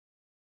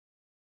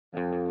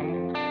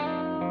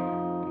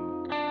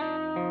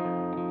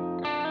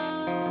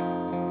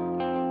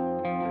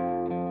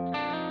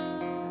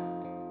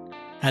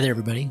Hi there,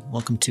 everybody.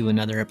 Welcome to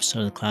another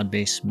episode of the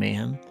Cloud-Based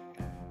Mayhem.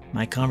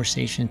 My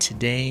conversation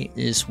today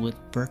is with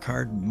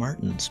Burkhard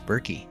Martens,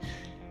 Berkey,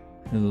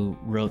 who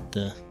wrote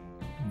the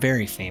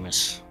very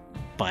famous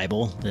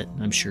Bible that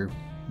I'm sure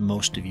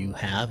most of you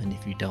have, and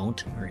if you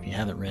don't, or if you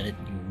haven't read it,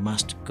 you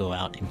must go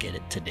out and get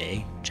it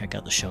today. Check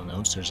out the show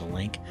notes. There's a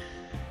link.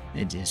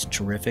 It is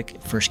terrific.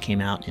 It first came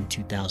out in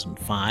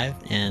 2005,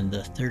 and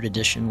the third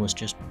edition was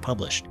just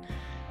published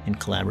in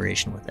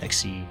collaboration with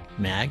XC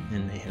Mag,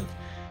 and they have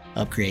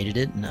upgraded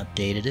it and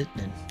updated it,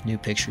 and new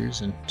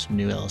pictures and some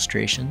new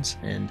illustrations.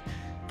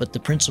 But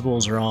the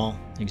principles are all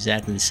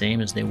exactly the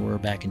same as they were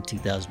back in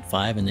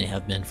 2005, and they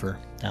have been for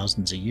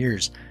thousands of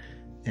years.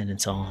 And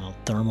it's all how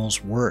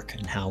thermals work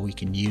and how we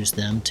can use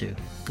them to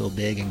go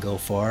big and go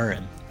far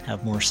and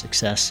have more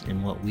success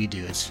in what we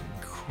do. It's an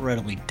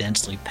incredibly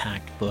densely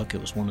packed book.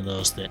 It was one of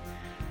those that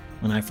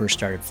when I first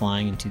started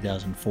flying in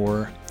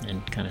 2004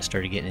 and kind of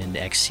started getting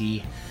into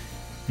XC,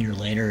 a year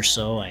later or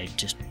so, I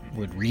just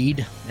would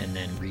read and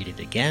then read it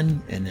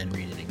again and then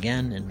read it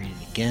again and read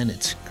it again.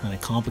 It's kind of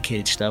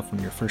complicated stuff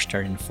when you're first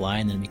starting to fly,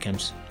 and then it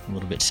becomes a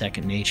little bit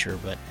second nature,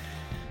 but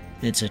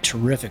it's a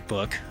terrific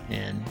book,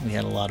 and we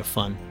had a lot of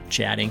fun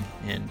chatting,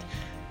 and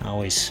I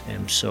always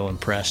am so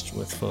impressed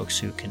with folks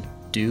who can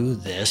do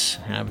this,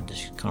 have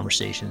these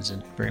conversations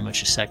in very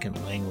much a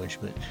second language.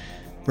 But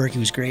Berkey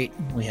was great.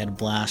 We had a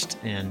blast,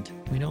 and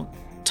we don't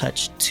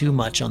touch too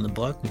much on the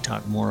book. We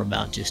talk more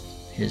about just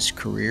his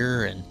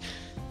career and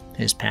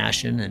his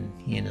passion, and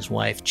he and his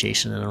wife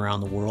chasing it around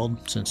the world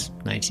since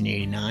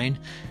 1989,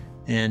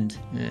 and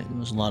it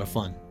was a lot of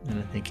fun, and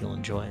I think you'll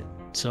enjoy it.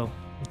 So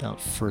without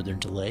further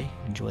delay,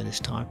 enjoy this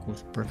talk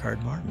with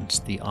Burkhard Martens,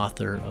 the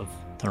author of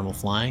Thermal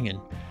Flying and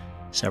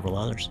several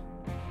others.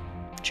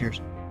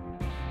 Cheers.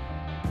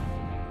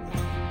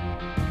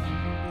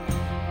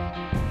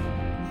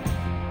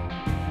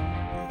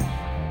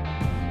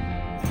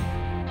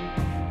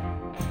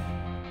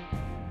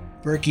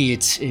 Berkey,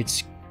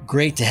 it's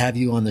great to have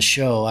you on the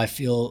show. I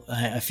feel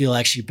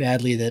actually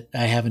badly that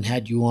I haven't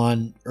had you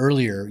on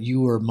earlier.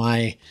 You were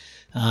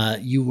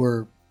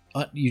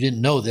you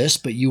didn't know this,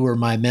 but you were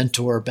my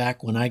mentor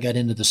back when I got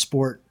into the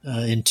sport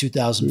in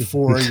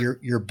 2004.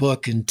 Your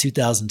book in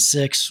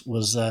 2006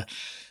 was a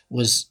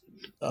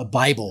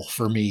Bible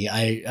for me.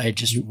 I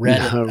just read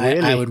it. Really?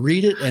 I would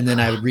read it, and then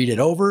I would read it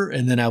over,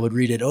 and then I would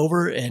read it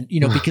over. And,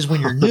 because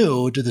when you're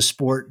new to the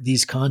sport,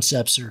 these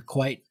concepts are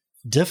quite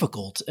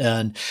difficult.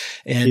 And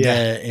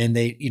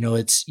they,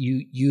 it's,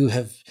 you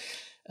have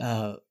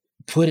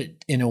put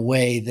it in a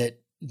way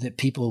that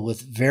people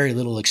with very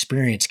little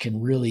experience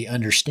can really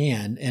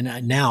understand.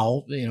 And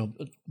now,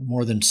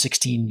 more than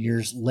 16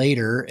 years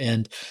later,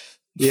 and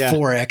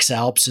 4X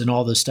Alps and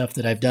all the stuff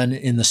that I've done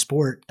in the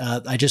sport,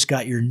 I just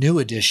got your new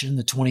edition,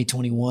 the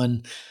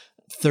 2021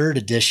 third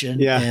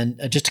edition, and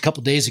just a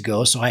couple of days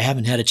ago. So I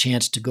haven't had a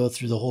chance to go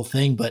through the whole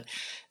thing, but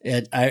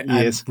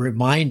I'm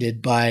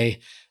reminded by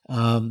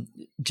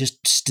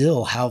just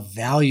still how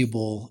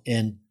valuable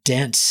and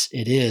dense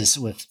it is,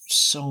 with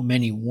so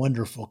many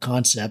wonderful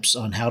concepts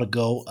on how to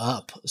go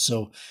up.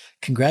 So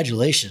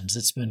congratulations.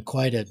 It's been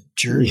quite a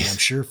journey, I'm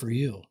sure, for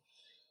you.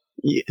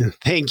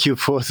 Thank you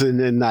for the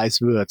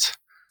nice words.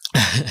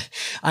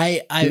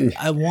 I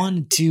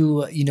wanted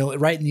to,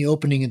 right in the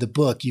opening of the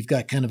book, you've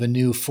got kind of a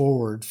new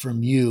forward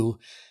from you.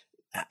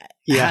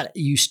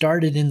 You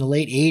started in the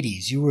late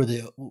 80s. You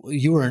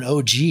were an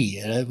OG.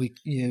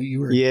 You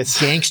were a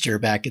gangster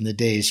back in the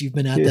days. You've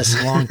been at this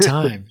a long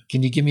time.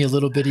 Can you give me a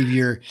little bit of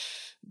your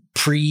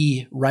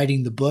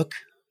pre-writing the book?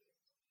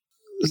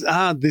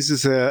 This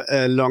is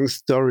a long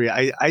story.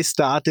 I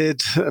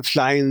started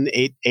flying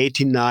in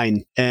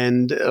 89,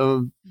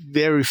 and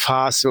very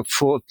fast.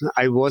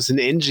 I was an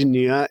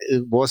engineer.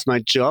 It was my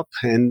job,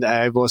 and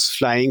I was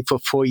flying for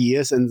 4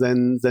 years, and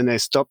then I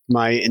stopped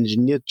my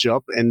engineer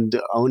job and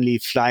only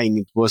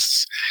flying.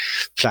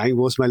 Flying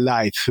was my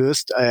life.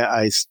 First,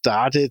 I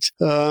started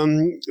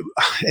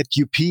at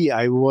UP.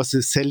 I was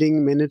a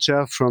selling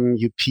manager from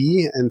UP,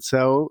 and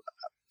so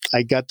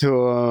I got to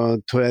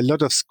a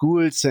lot of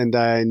schools, and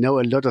I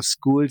know a lot of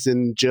schools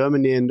in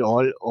Germany and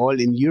all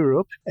in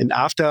Europe. And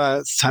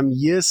after some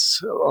years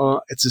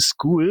at the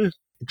school,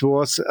 it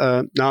was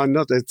no,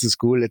 not at the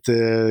school, at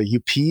the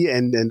UP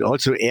and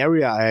also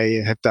area,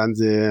 I have done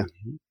the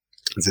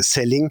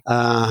selling.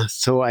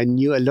 So I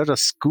knew a lot of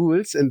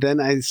schools, and then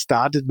I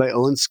started my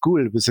own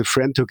school with a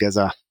friend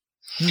together.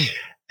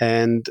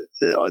 And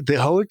the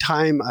whole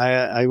time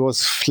I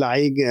was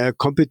flying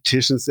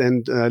competitions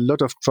and a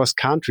lot of cross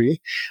country.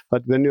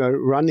 But when you are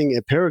running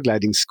a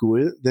paragliding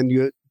school, then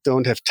you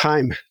don't have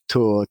time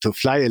to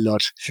fly a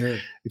lot. Sure.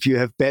 If you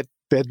have bad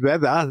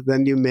weather,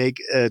 then you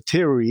make a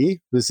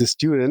theory with the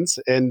students,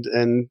 and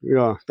then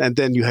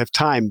you have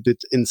time, but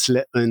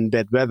in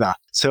bad weather.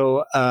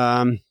 So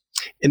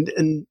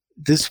and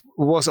this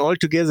was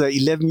altogether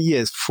 11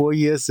 years, 4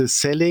 years the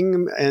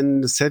selling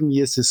and 7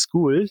 years the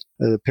school,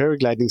 the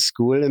paragliding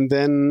school. And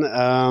then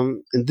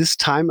in this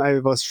time I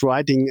was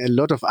writing a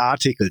lot of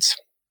articles.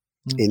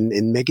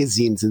 in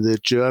magazines, in the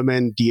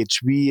German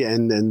DHV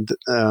and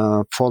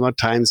former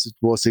times it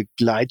was a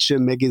Gleiche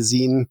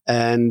magazine.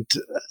 And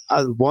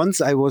once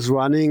I was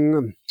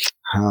running,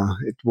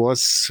 it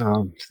was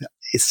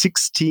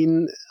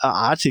 16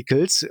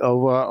 articles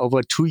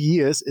over 2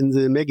 years in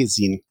the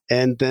magazine.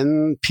 And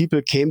then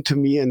people came to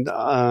me and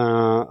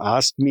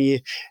asked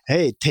me,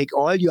 hey, take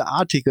all your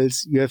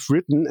articles you have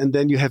written and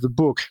then you have a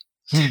book.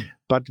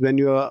 But when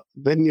you're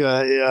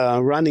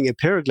running a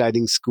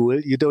paragliding school,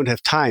 you don't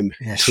have time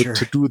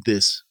to do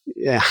this.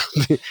 Yeah,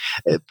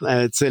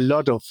 it's a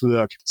lot of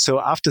work. So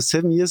after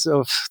 7 years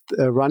of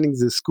running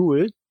the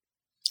school,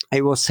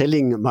 I was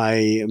selling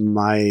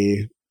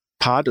my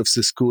part of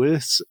the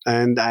schools,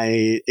 and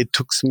it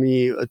took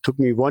me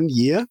 1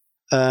 year.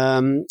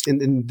 And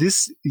in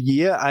this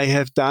year, I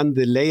have done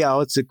the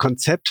layout, the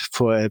concept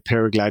for a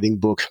paragliding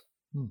book.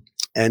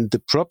 And the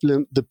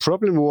problem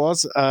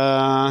was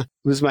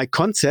with my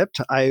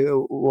concept. I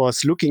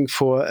was looking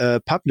for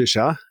a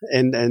publisher,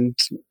 and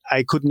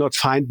I could not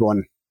find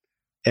one.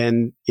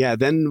 And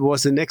then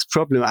was the next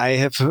problem. I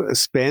have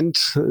spent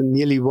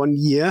nearly 1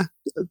 year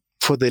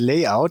for the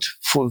layout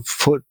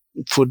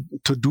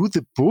to do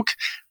the book,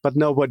 but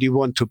nobody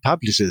want to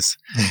publish this.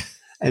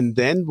 And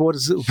then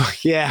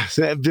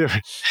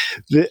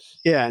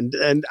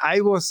and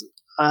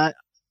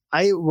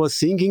I was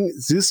thinking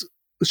this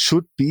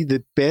should be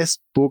the best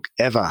book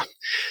ever,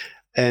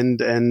 and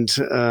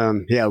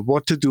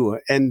what to do,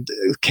 and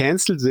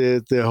cancel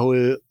the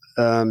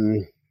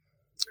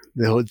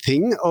whole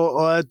thing,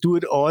 or do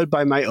it all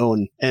by my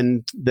own.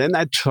 And then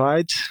I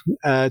tried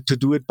to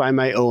do it by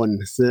my own.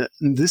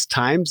 This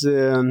time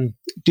the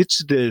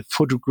digital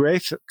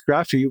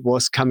photography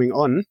was coming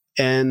on,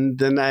 and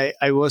then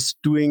I was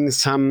doing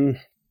some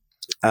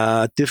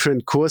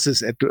different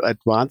courses,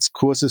 advanced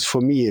courses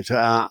for me.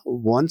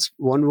 One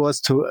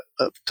was to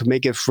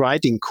make a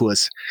writing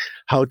course,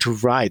 how to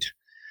write.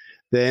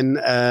 Then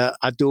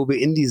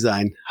Adobe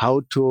InDesign,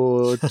 how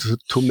to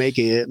make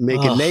a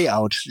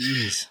layout.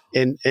 Geez.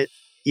 And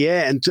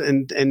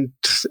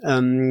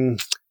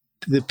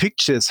the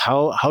pictures,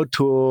 how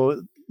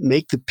to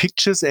make the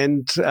pictures,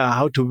 and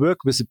how to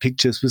work with the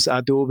pictures with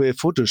Adobe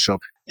Photoshop.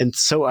 And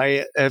so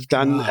I have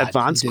done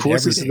advanced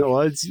courses in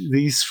all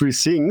these 3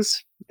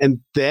 things.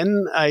 And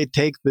then I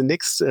take the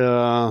next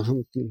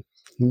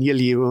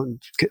nearly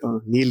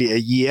a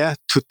year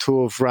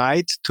to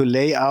write, to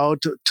lay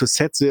out, to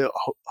set the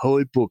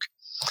whole book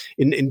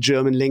in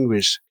German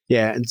language.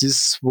 Yeah, and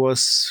this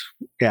was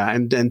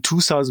and in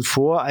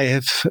 2004 I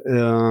have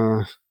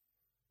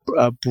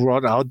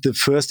brought out the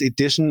first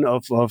edition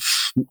of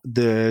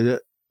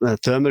the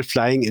thermal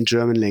flying in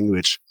German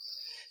language.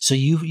 So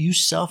you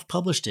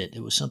self-published it.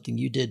 It was something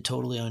you did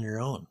totally on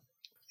your own.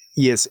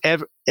 Yes,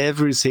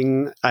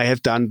 everything I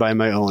have done by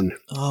my own.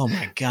 Oh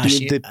my gosh!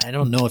 I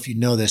don't know if you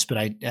know this, but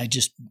I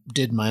just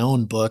did my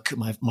own book,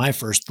 my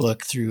first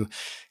book through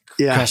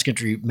Cross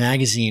Country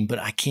Magazine. But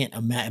I can't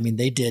imagine. I mean,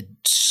 they did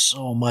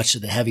so much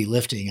of the heavy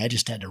lifting. I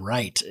just had to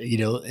write,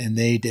 and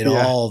they did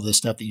all the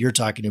stuff that you're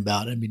talking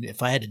about. I mean,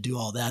 if I had to do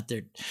all that,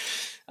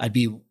 I'd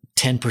be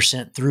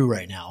 10% through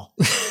right now.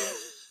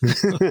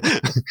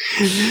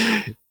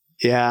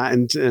 Yeah,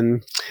 and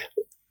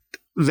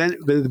when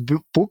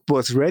the book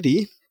was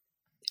ready,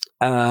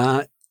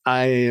 I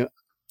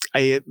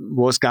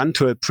was gone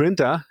to a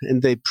printer,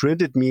 and they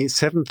printed me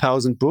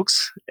 7,000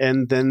 books,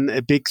 and then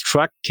a big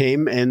truck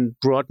came and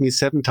brought me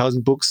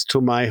 7,000 books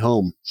to my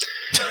home.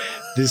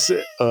 This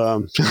it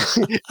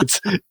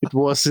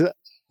was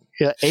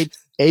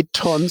 8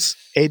 tons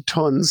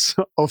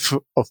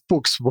of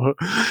books.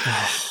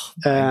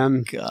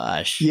 Oh,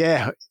 gosh!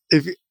 Yeah,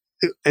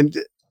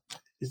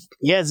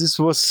 this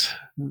was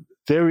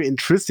very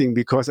interesting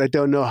because I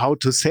don't know how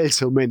to sell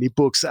so many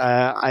books.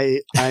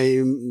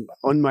 I'm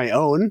on my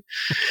own,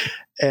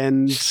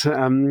 and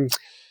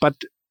but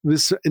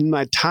in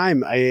my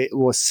time I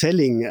was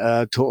selling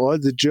to all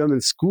the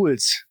German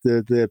schools,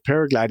 the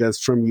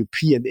paragliders from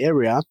European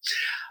area.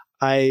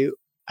 I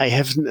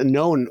have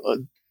known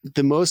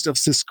the most of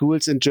the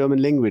schools in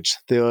German language,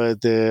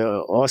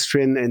 the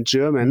Austrian and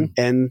German,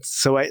 and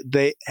so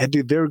they had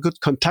a very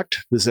good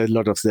contact with a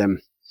lot of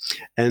them.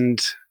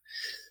 And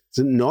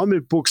the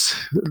normal books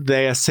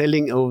they are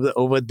selling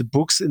over the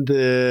books in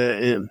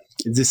the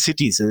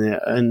cities,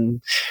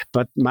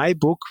 but my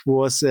book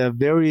was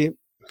very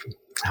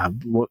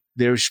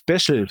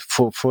special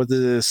for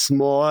the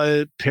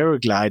small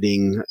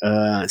paragliding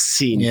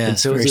scene. Yeah, and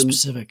so very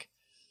specific.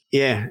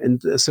 Yeah,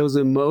 and so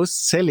the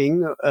most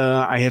selling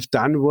I have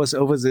done was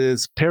over the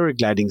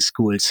paragliding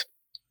schools,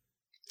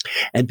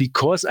 and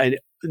because I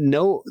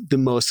know the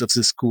most of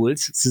the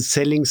schools, the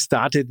selling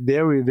started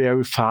very,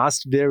 very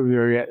fast, very,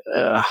 very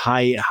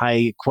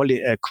high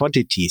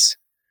quantities.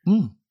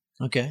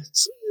 Okay.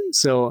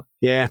 So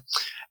yeah,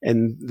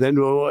 and then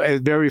a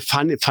very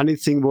funny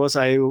thing was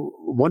I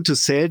want to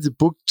sell the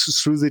book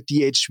through the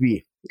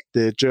DHV,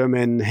 the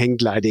German Hang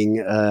Gliding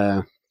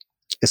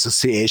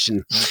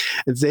Association,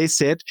 and they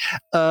said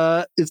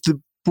if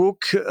the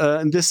book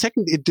in the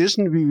second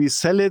edition. We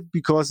sell it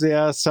because there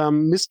are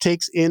some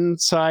mistakes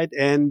inside,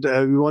 and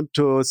we want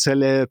to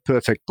sell a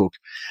perfect book.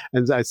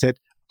 And I said,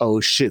 oh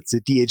shit,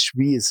 the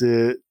DHB is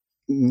the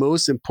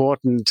most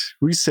important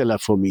reseller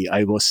for me,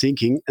 I was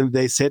thinking. And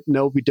they said,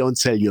 no, we don't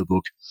sell your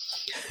book.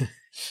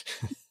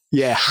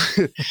 Yeah.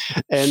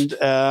 And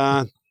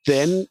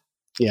then,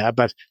 yeah,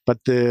 but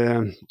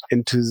the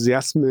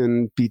enthusiasm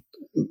in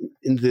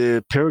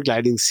the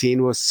paragliding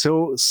scene was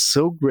so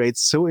great,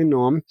 so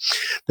enormous,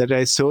 that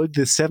I sold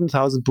the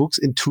 7,000 books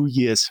in 2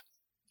 years.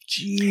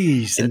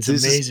 Jeez, that's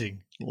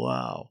amazing.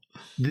 Wow.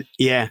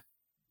 Yeah,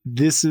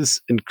 this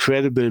is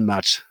incredible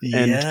much. Yeah.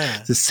 And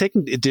the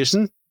second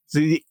edition,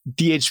 the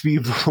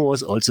DHB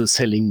was also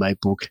selling my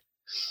book.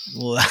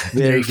 Well,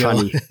 very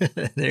funny.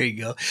 There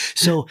you go.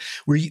 So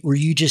were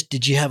you just,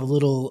 did you have a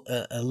little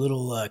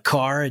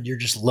car and you're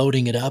just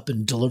loading it up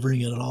and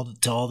delivering it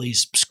to all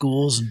these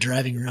schools and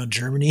driving around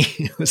Germany?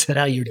 Was that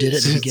how you did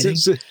it in the beginning?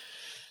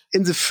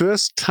 In the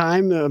first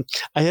time,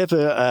 I have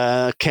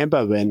a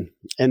camper van,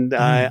 and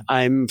I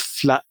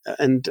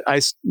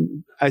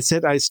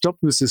said I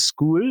stopped with the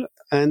school,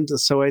 and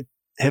so I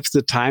have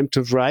the time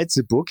to write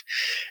the book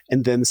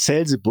and then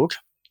sell the book.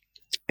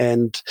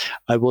 And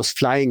I was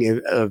flying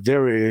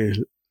very,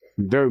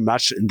 very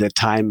much in that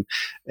time,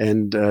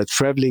 and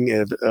traveling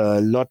a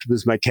lot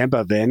with my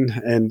camper van.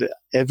 And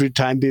every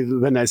time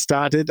when I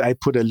started, I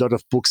put a lot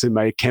of books in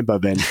my camper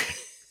van.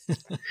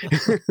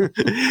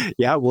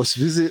 Yeah, I was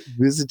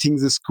visiting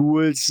the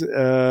schools,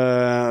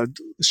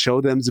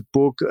 show them the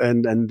book,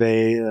 and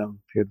they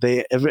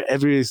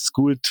every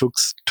school took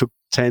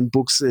 10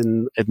 books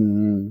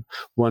in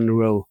one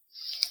row.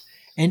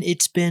 And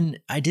it's been,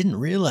 I didn't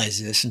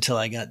realize this until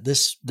I got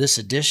this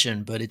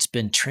edition, but it's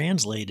been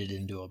translated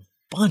into a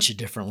bunch of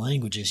different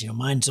languages.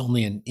 Mine's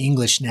only in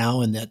English now,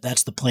 and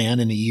that's the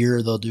plan. In a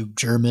year they'll do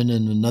German,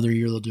 and another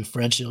year they'll do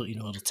French.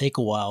 It'll take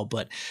a while,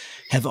 but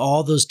have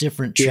all those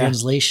different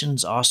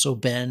translations also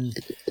been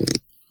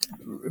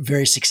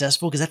very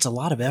successful? Because that's a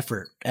lot of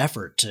effort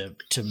to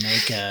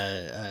make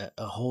to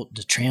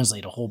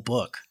translate a whole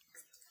book.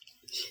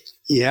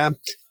 Yeah.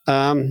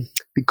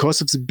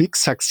 Because of the big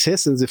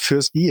success in the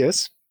first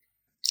years,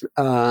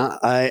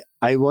 I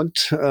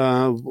asked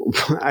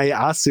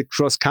the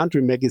Cross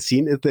Country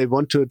magazine if they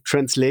want to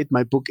translate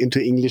my book into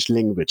English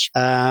language.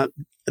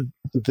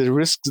 The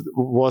risk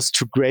was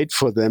too great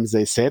for them,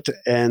 they said.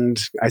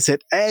 And I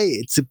said, hey,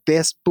 it's the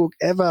best book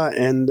ever.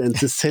 And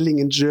the selling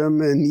in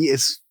Germany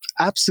is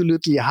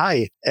absolutely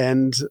high.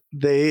 And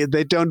they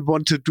don't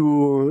want to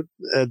do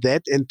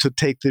that and to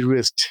take the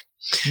risk.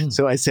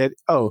 So I said,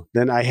 oh,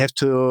 then I have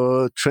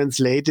to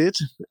translate it.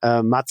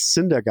 Mats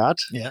Syndergaard,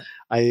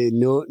 I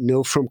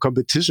know from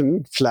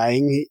competition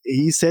flying,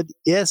 he said,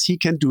 yes, he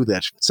can do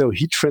that. So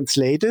he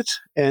translated,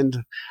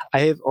 and I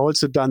have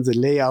also done the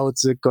layout,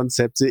 the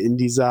concept, the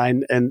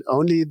InDesign, and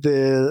only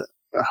the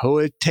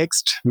whole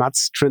text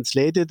Mats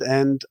translated,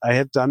 and I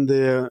have done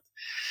the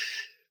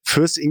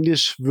first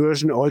English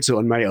version also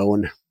on my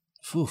own.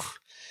 Whew.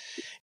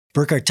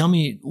 Burkhard, tell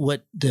me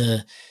what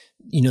the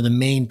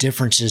main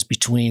differences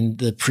between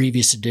the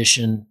previous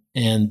edition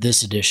and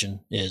this edition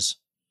is.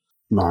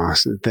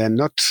 There are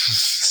not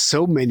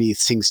so many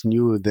things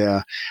new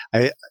there.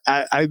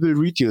 I will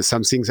read you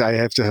some things I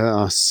have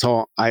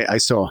saw.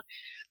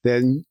 There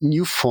are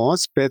new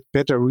fonts,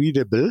 better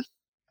readable.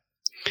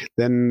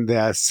 Then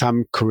there are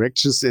some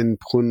corrections in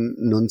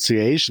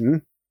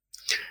pronunciation.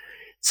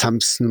 Some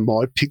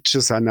small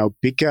pictures are now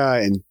bigger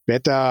and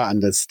better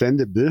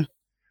understandable.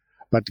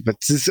 But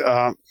these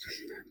are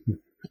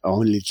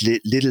only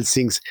little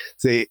things.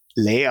 The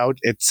layout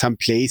at some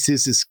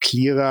places is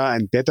clearer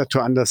and better to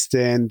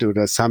understand, or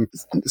some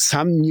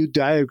new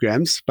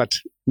diagrams, but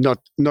not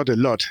a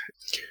lot.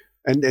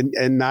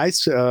 And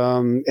nice,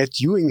 Ed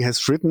Ewing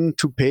has written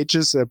 2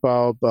 pages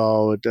about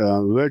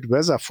world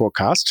weather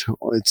forecast.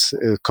 It's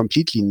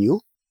completely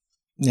new.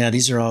 Yeah,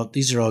 these are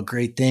all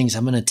great things.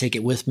 I'm going to take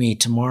it with me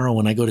tomorrow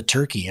when I go to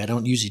Turkey. I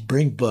don't usually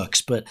bring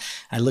books, but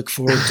I look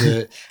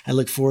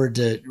forward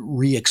to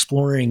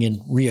re-exploring and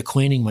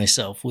reacquainting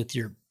myself with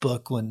your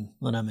book when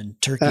I'm in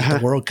Turkey at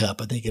the World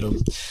Cup. I think it'll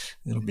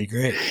be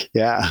great.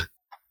 Yeah.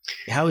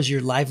 How is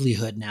your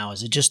livelihood now?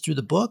 Is it just through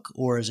the book,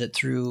 or is it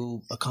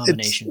through a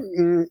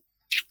combination?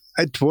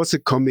 It was a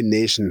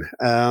combination.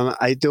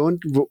 I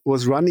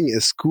was running a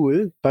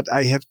school, but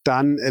I have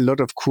done a lot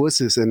of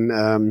courses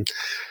in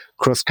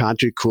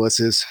cross-country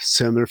courses,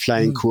 thermal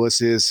flying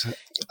courses.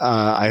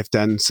 I've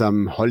done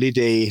some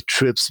holiday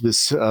trips with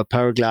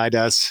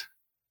paragliders,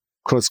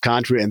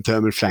 cross-country and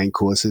thermal flying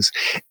courses,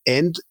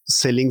 and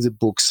selling the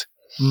books.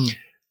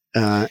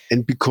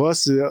 And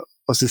because the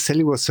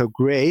selling was so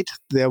great,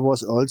 there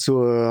was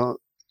also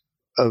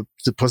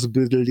the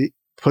possibility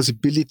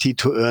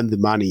to earn the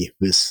money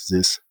with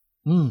this.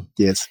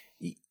 Yes.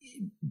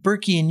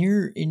 Berkey, in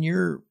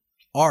your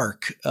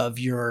arc of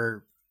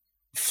your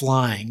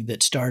flying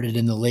that started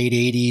in the late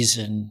 80s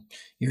and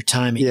your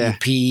time at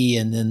UP,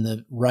 and then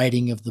the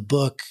writing of the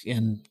book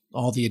and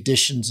all the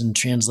additions and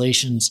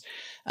translations,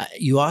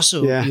 you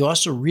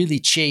also really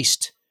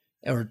chased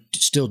or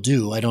still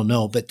do, I don't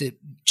know, but they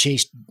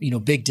chased,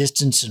 big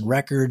distance and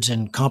records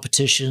and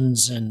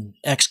competitions and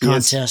X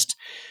contest.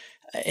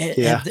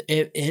 Yeah.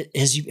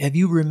 Have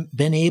you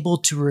been able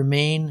to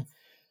remain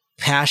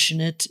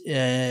passionate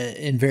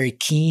and very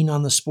keen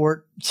on the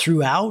sport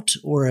throughout,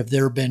 or have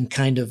there been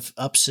kind of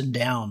ups and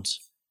downs?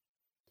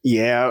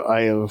 Yeah,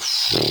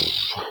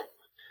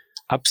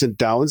 ups and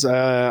downs.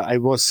 I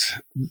was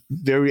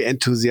very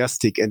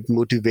enthusiastic and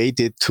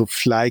motivated to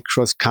fly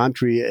cross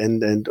country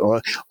and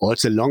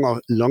also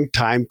long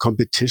time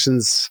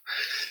competitions.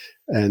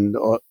 And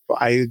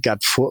I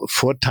got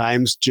four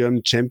times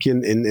German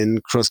champion in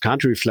cross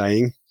country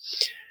flying.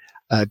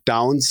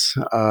 Downs.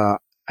 I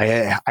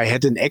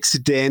had an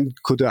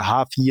accident, could a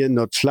half year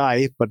not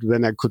fly, but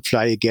when I could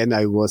fly again,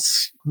 I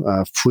was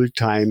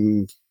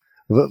full-time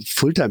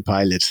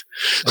pilot.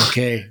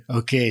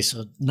 Okay.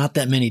 So not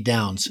that many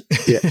downs.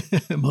 Yeah.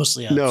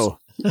 Mostly ups.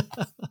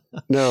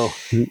 No.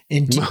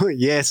 And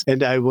yes.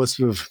 And I was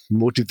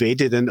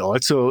motivated and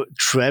also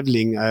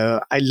traveling.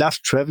 I love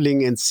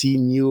traveling and see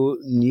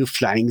new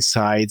flying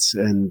sites,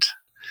 and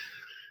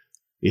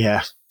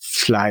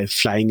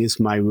flying is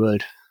my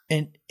world.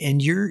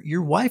 And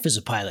your wife is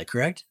a pilot,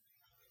 correct?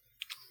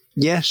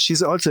 Yeah,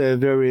 she's also a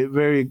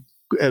very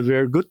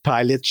good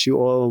pilot. She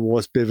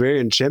was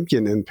Bavarian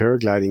champion in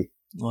paragliding.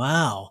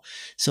 Wow.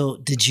 So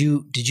did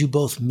you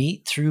both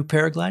meet through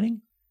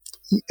paragliding?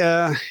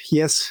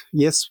 Yes,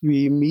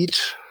 we meet.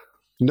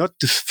 Not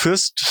the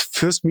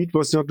first meet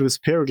was not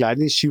with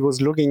paragliding. She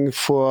was looking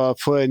for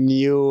a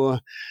new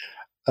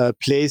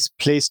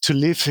place to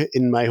live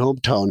in my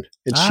hometown,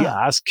 and she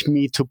asked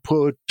me to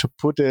put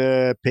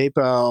a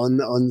paper on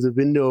the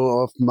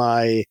window of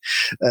my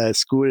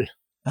school.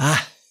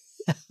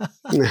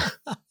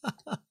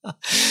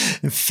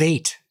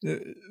 Fate.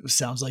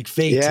 Sounds like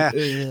fate.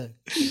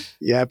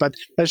 Yeah, but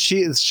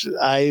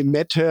I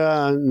met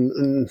her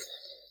in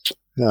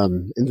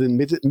the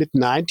mid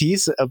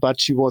 90s, but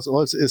she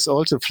is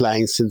also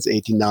flying since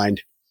 89.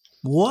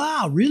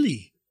 Wow,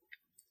 really?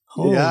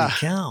 Holy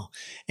cow!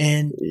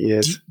 And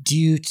yes. Do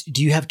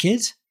you have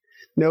kids?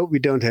 No, we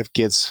don't have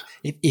kids.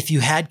 If you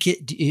had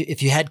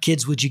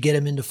kids, would you get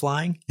them into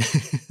flying?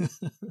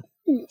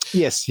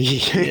 Yes,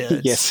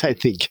 yes, I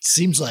think.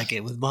 Seems like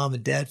it with mom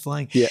and dad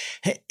flying. Yeah.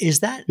 Hey,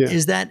 is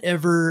that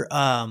ever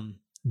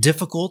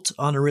difficult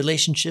on a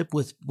relationship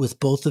with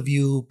both of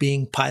you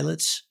being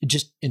pilots,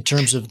 just in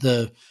terms of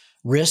the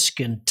risk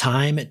and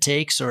time it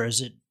takes, or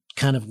is it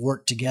kind of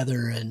work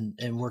together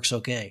and works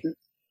okay?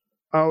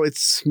 Oh,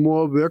 it's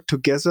more work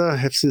together,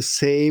 have the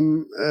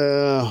same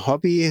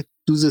hobby,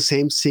 do the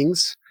same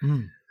things.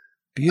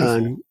 Beautiful.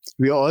 And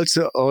we are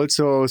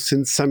also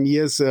since some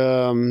years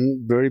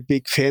very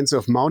big fans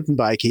of mountain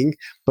biking,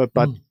 but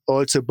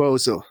also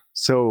both.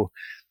 So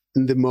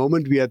in the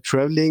moment we are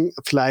traveling,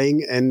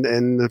 flying,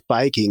 and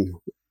biking.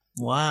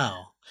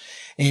 Wow.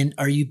 And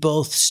are you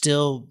both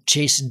still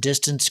chasing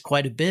distance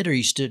quite a bit, or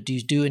do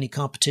you do any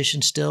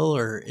competition still,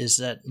 or is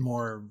that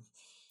more?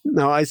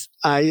 No, I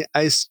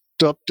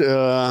stopped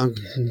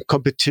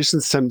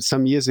competitions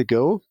some years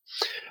ago.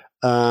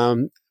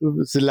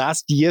 The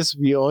last years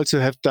we also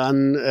have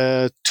done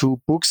written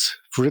two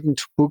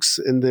books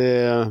in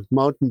the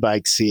mountain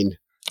bike scene.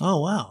 Oh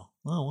wow!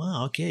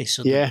 Okay,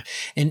 so yeah,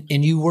 and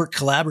you work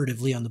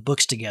collaboratively on the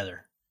books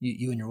together,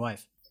 you and your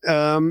wife.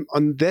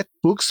 On that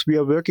books we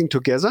are working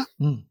together,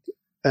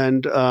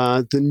 and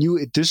the new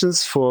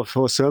editions for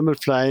thermal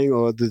flying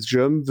or the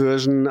German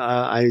version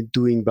I'm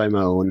doing by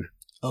my own.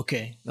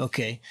 Okay.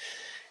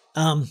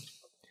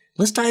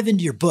 Let's dive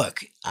into your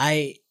book.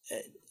 I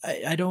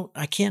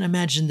can't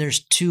imagine there's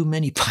too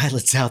many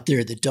pilots out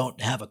there that don't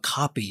have a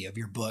copy of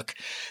your book.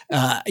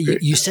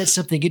 You said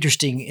something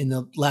interesting in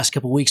the last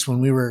couple of weeks when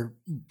we were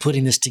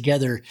putting this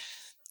together,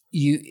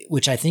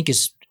 which I think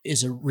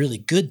is a really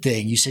good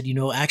thing. You said,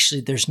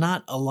 actually there's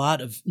not a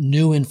lot of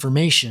new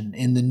information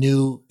in the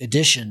new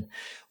edition,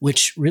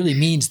 which really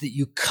means that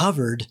you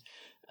covered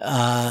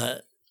a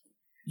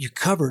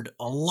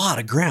lot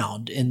of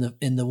ground in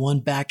the one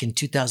back in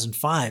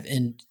 2005.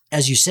 And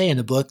as you say in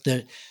the book,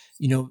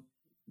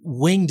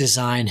 wing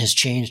design has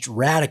changed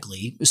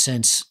radically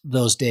since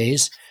those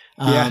days.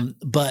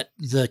 But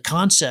the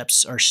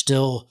concepts are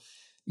still,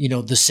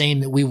 the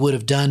same that we would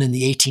have done in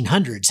the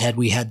 1800s had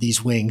we had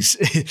these wings.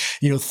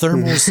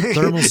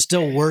 Thermals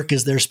still work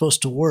as they're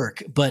supposed to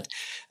work. But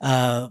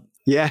the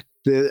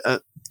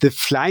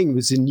flying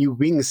with the new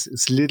wings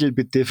is a little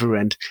bit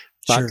different.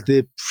 But sure.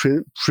 The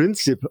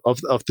principle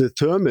of the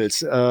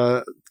thermals,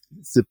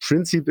 the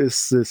principle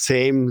is the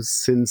same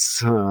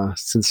since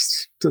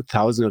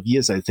 1,000 of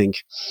years, I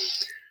think.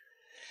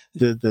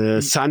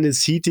 The sun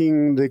is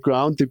heating the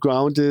ground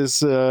is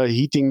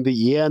heating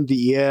the air, and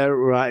the air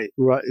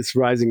is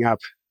rising up.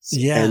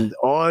 Yeah. And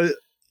all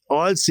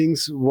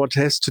things what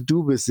has to do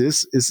with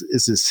this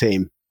is the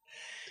same.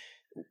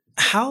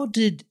 How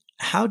did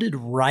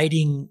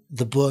writing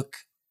the book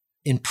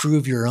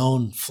improve your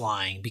own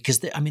flying? Because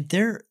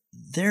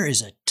there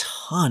is a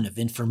ton of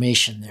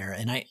information there,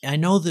 and I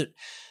know that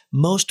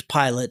most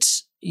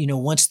pilots,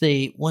 once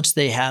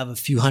they have a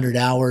few hundred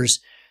hours,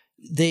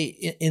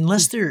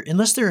 unless they're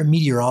a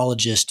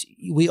meteorologist,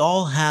 we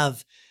all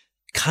have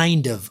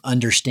kind of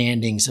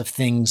understandings of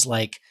things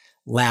like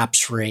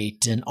lapse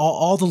rate and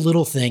all the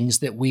little things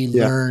that we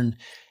learn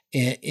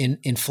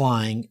in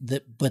flying,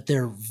 but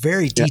they're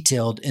very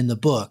detailed in the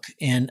book.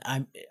 And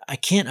I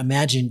can't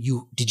imagine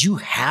did you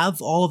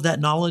have all of that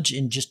knowledge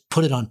and just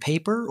put it on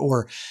paper?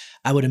 Or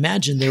I would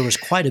imagine there was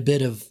quite a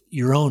bit of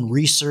your own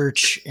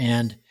research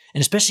and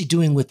especially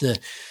doing with the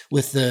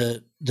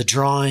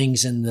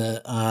drawings and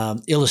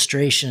the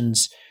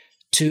illustrations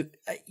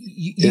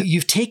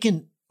you've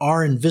taken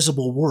our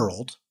invisible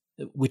world,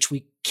 which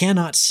we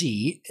cannot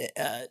see,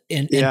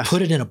 and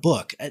put it in a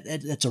book.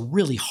 That's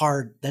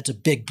a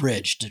big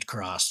bridge to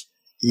cross.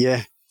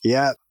 Yeah.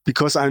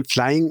 Because I'm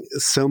flying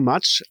so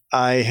much,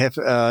 I have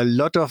a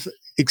lot of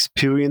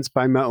experience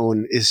by my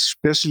own,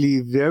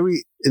 especially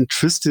very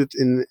interested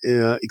in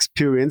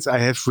experience I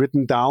have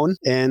written down.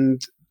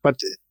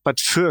 But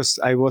first,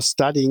 I was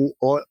studying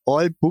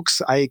all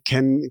books I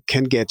can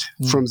get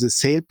from the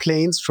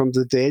sailplanes, from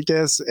the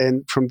deltas,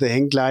 and from the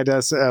hang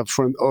gliders.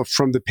 From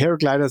the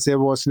paragliders, there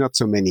was not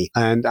so many,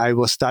 and I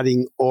was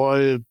studying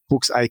all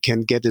books I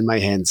can get in my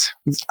hands.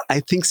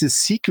 I think the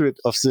secret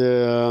of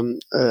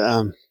the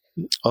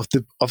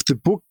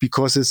book,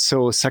 because it's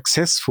so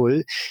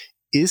successful,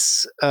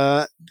 is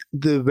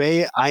the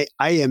way I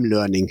am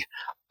learning.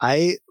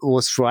 I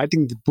was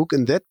writing the book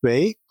in that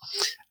way.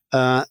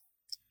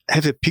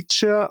 Have a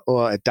picture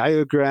or a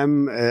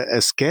diagram, a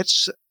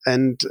sketch,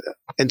 and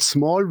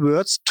small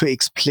words to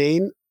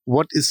explain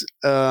what is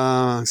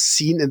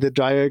seen in the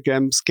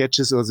diagram,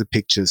 sketches, or the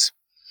pictures,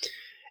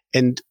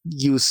 and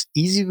use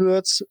easy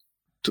words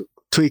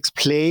to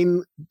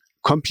explain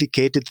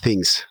complicated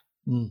things.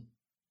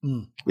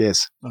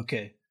 Yes.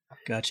 Okay.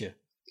 Gotcha.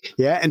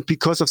 Yeah, and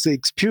because of the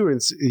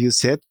experience you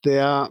said,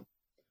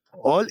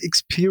 all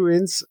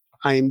experience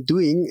I'm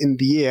doing in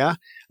the air,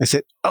 I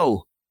said,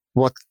 oh,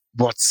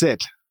 what's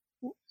that?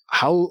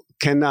 How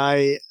can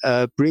I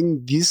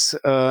bring this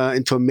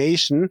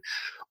information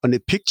on a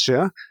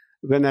picture?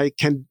 When I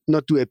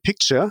cannot do a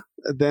picture,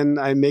 then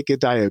I make a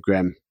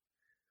diagram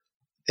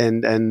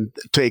and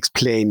to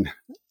explain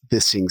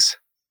these things.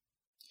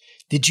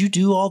 Did you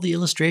do all the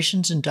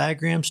illustrations and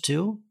diagrams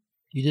too?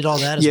 You did all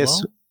that as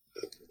well?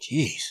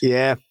 Jeez.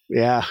 Yeah.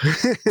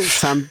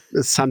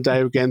 some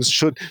diagrams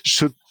should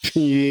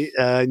be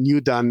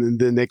new done in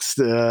the next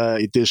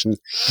edition,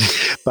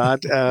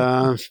 but.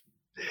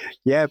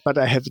 But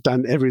I have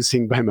done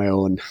everything by my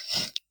own.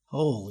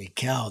 Holy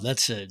cow,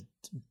 that's a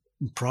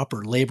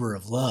proper labor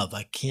of love.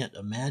 I can't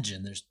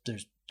imagine.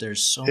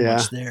 There's so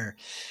much there.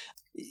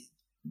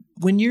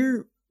 When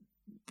you're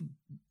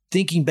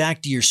thinking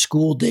back to your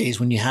school days,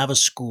 when you have a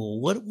school,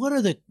 what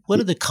are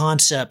the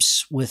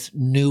concepts with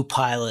new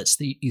pilots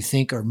that you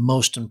think are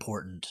most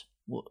important?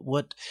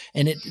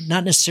 And it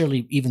not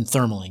necessarily even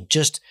thermaling,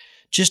 just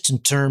in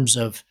terms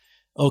of,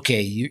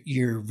 okay,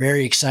 you're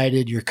very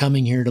excited. You're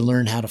coming here to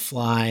learn how to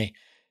fly.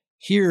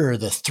 Here are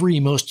the 3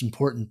 most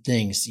important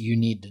things you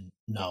need to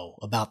know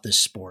about this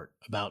sport,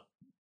 about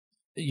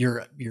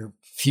your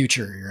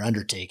future, your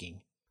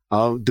undertaking.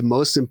 The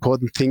most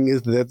important thing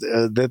is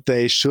that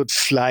they should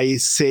fly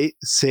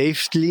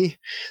safely,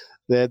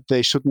 that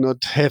they should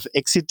not have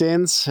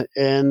accidents,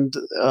 and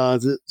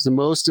the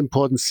most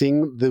important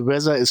thing, the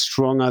weather is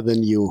stronger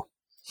than you.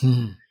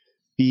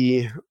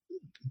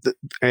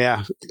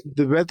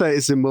 The weather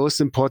is the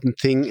most important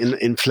thing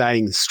in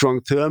flying.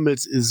 Strong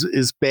thermals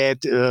is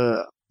bad.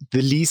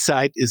 The lee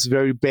side is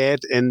very bad,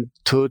 and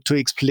to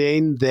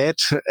explain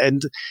that,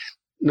 and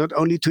not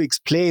only to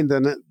explain,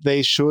 then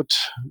they should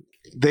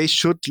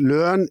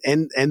learn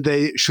and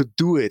they should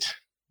do it.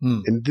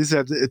 And these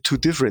are the 2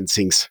 different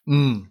things.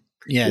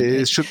 Yeah,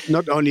 they should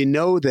not only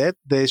know that,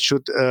 they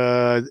should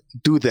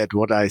do that,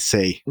 what I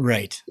say.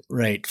 Right.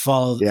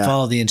 Follow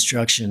the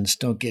instructions.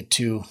 Don't get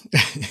too,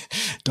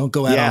 don't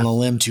go out on a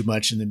limb too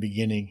much in the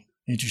beginning.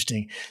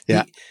 Interesting.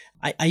 Yeah.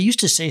 I used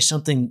to say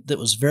something that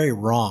was very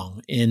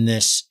wrong in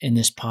this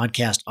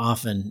podcast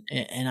often,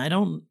 and I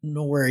don't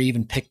know where I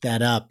even picked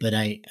that up, but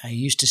I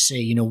used to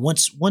say,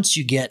 once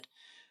you get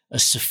a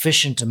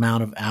sufficient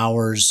amount of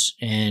hours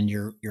and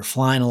you're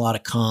flying a lot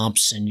of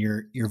comps and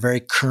you're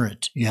very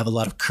current, you have a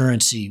lot of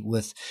currency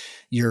with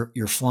your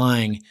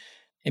flying.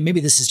 And maybe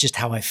this is just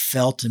how I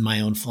felt in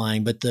my own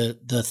flying, but the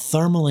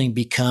thermaling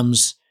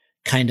becomes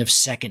kind of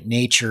second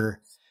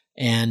nature,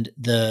 and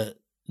the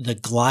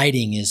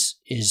gliding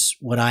is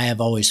what I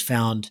have always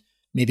found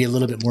maybe a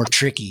little bit more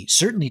tricky,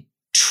 certainly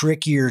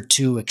trickier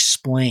to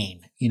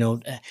explain.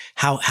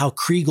 How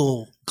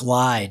Kriegel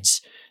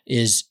glides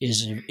is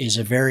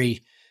a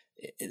very,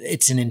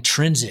 it's an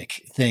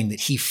intrinsic thing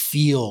that he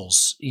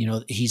feels,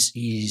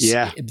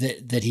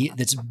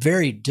 that's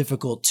very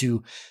difficult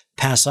to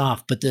pass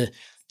off. But the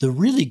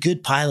really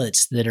good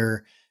pilots that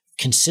are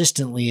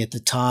consistently at the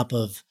top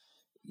of,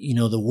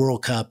 the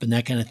World Cup and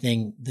that kind of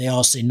thing, they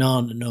all say,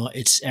 no,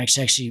 it's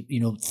actually,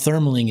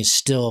 thermaling is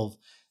still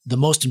the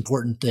most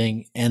important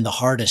thing and the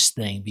hardest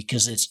thing,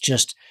 because it's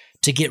just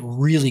to get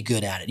really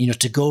good at it,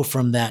 to go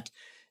from that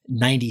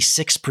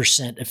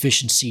 96%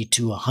 efficiency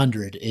to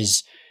 100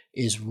 is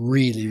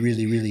really,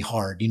 really, really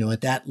hard.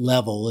 At that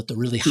level, at the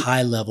really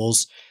high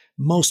levels,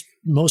 most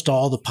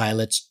all the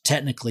pilots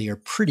technically are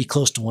pretty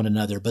close to one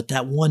another, but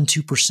that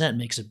 1-2%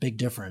 makes a big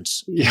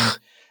difference. Yeah.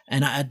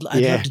 And I'd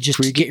love to just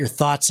get your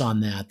thoughts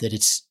on that.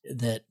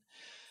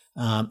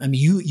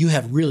 You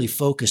have really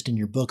focused in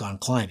your book on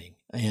climbing,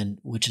 and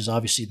which is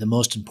obviously the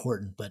most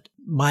important. But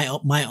my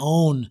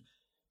own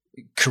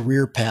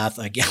career path,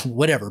 again,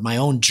 whatever, my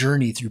own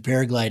journey through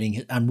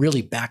paragliding, I'm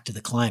really back to the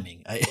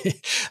climbing.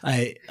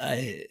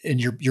 And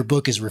your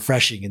book is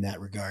refreshing in that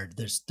regard.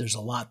 There's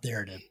a lot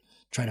there to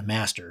try to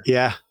master.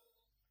 Yeah.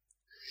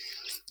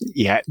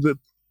 But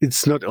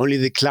it's not only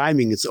the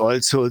climbing; it's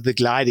also the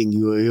gliding.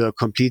 You are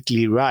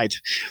completely right.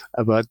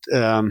 But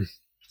a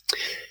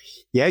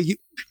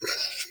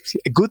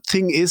good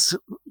thing is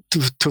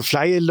to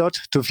fly a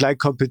lot, to fly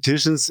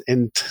competitions,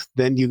 and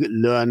then you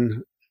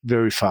learn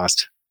very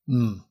fast.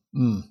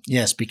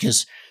 Yes,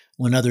 because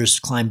when others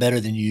climb better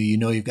than you,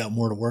 you've got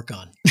more to work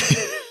on.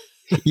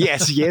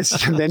 yes,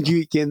 and then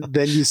you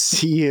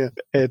see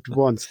at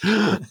once.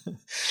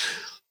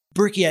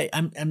 Berkey,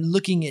 I'm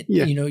looking at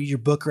your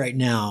book right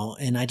now,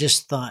 and I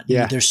just thought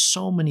there's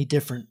so many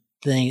different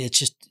things. It's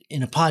just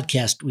in a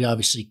podcast we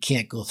obviously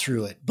can't go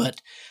through it,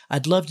 but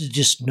I'd love to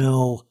just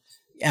know,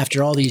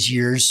 after all these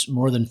years,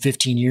 more than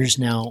 15 years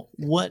now,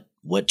 what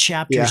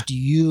chapters do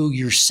you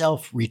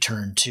yourself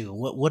return to?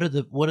 What are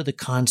the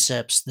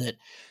concepts that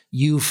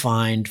you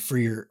find for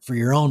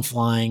your own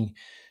flying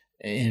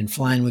and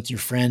flying with your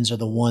friends are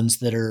the ones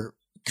that are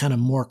kind of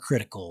more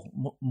critical,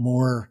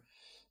 more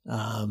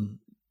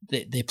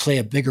they play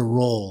a bigger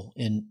role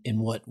in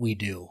what we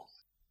do?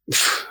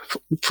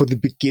 For the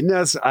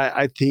beginners,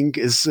 I think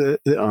is the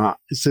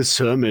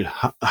thermal,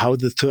 how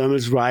the thermal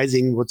is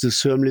rising, what the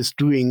thermal is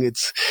doing.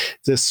 It's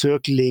the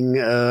circling.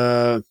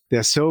 There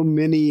are so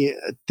many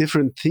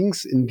different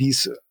things in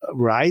these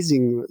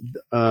rising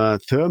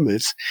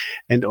thermals,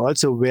 and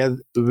also where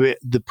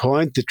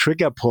the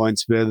trigger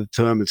points where the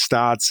thermal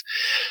starts.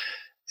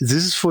 This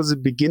is for the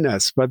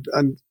beginners, but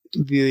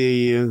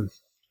the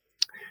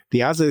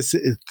other is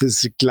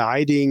this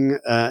gliding,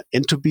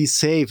 and to be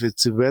safe,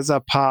 it's the weather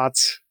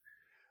parts.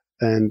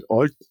 And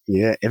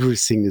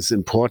everything is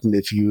important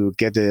if you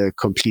get a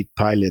complete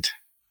pilot.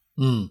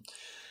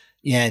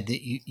 Yeah,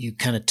 you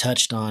kind of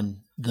touched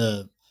on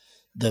the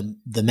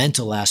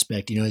mental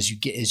aspect. As you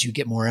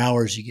get more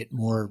hours, you get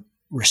more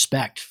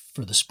respect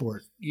for the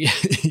sport.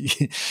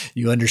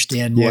 You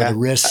understand more of the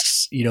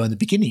risks. In the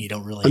beginning, you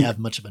don't really have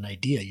much of an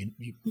idea.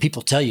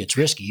 People tell you it's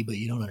risky, but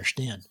you don't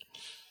understand.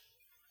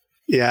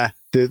 Yeah,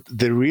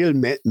 the real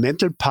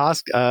mental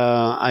task.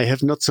 I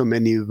have not so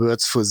many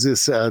words for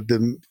this.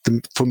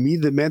 For me,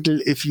 the mental.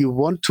 If you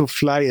want to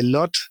fly a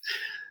lot,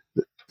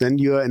 then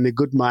you are in a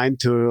good mind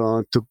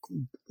to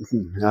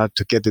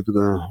get it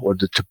or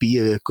to be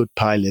a good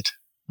pilot.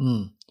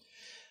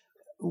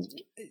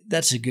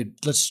 That's a good.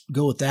 Let's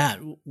go with that.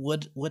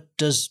 What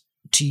is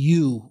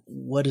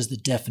the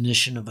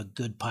definition of a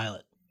good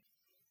pilot?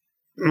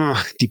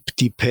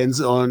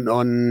 Depends on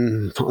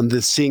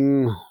the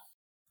thing.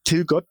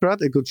 Till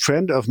Gottbrad, a good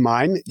friend of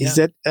mine, he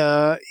said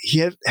he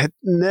had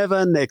never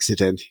an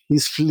accident.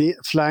 He's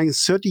flying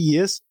 30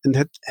 years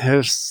and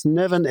has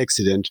never an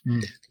accident.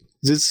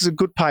 This is a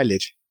good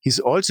pilot. He's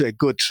also a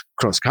good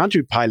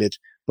cross-country pilot,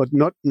 but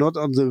not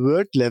on the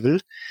world level.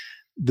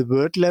 The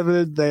world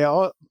level, they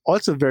are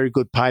also very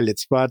good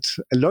pilots, but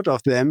a lot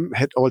of them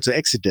had also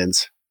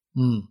accidents.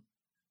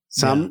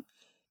 Some.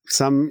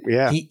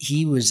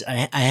 He was.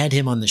 I had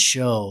him on the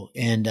show,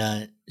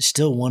 and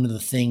still one of the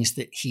things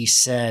that he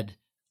said,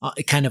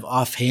 kind of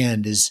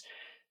offhand, has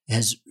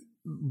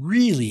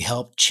really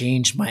helped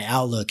change my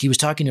outlook. He was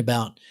talking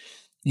about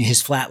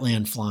his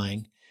flatland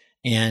flying,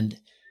 and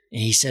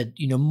he said,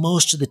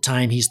 most of the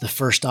time he's the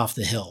first off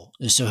the hill.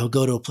 So he'll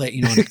go to a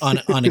place,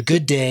 on a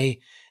good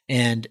day,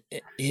 and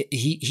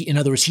he, in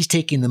other words, he's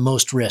taking the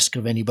most risk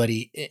of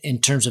anybody in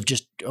terms of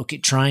just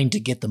trying to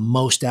get the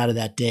most out of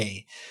that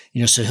day.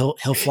 So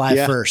he'll fly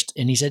first,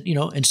 and he said,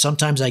 and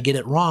sometimes I get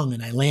it wrong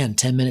and I land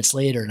 10 minutes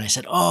later, and I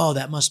said, oh,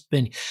 that must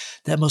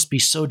be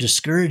so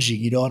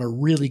discouraging. On a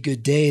really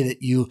good day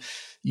that you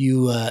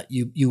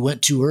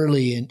went too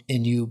early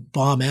and you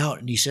bomb out.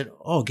 And he said,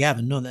 oh,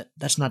 Gavin, no,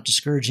 that's not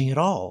discouraging at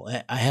all.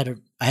 I had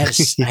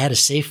a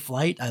safe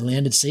flight. I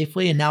landed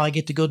safely, and now I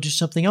get to go do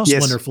something else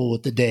wonderful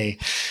with the day.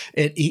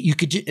 You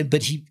could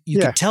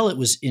tell it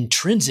was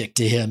intrinsic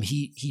to him.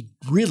 He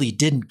really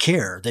didn't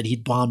care that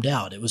he'd bombed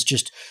out. It was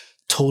just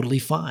totally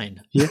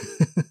fine.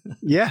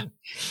 Yeah.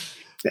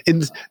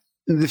 In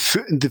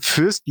the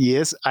first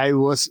years, I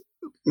was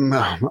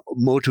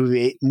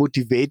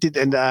motivated,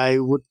 and I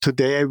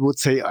would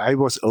say I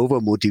was over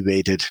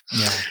motivated.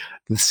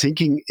 The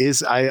thinking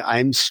is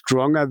I'm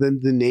stronger than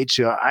the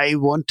nature. I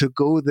want to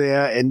go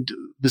there and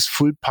with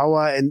full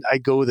power, and I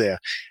go there.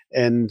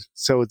 And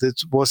so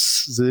that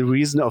was the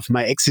reason of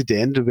my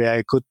accident, where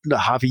I could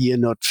half a year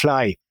not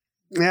fly.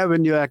 Yeah,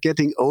 when you are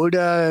getting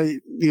older,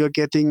 you're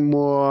getting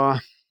more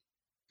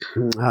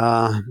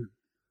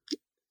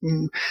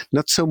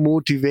not so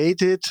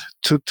motivated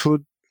to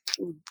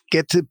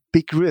get a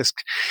big risk.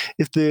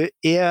 If the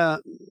air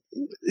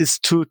is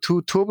too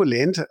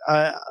turbulent,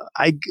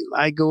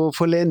 I go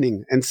for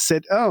landing and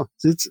said, oh,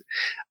 it's,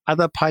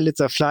 other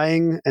pilots are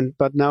flying,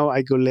 but now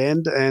I go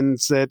land and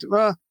said,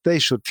 well, they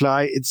should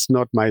fly. It's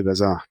not my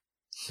weather.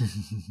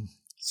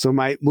 So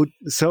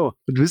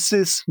with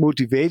this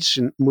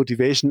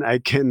motivation, I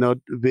cannot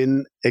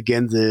win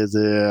again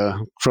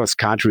the cross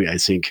country, I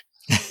think.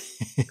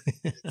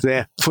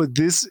 There for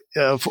this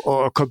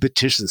or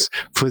competitions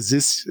for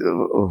this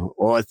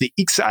or the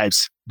X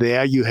Alps,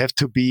 there you have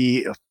to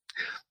be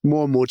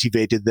more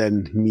motivated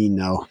than me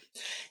now.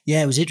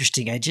 Yeah, it was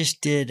interesting. I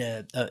just did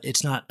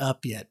it's not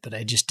up yet, but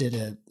I just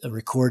did a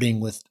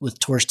recording with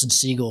Torsten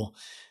Siegel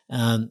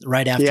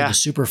right after the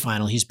super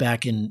final. He's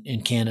back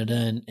in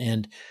Canada,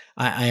 and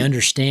I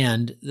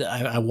understand.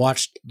 I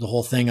watched the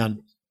whole thing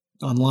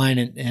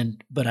online,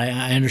 but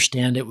I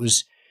understand it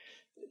was.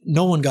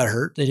 No one got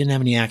hurt. They didn't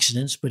have any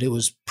accidents, but it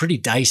was pretty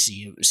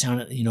dicey. It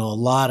sounded, a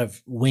lot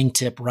of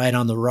wingtip right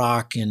on the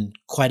rock and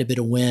quite a bit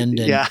of wind.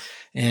 And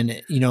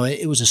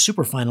it was a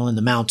super final in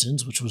the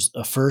mountains, which was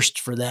a first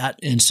for that.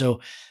 And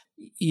so,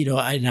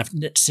 I've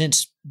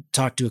since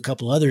talked to a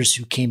couple others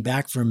who came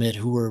back from it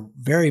who were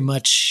very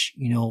much,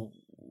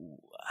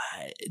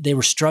 they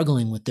were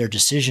struggling with their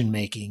decision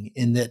making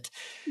in that,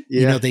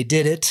 they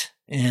did it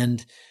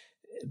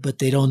but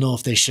they don't know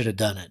if they should have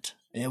done it.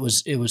 It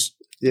was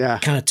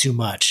kind of too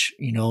much,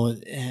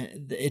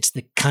 it's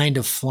the kind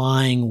of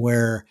flying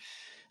where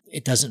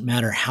it doesn't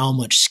matter how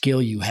much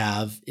skill you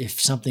have. If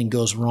something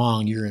goes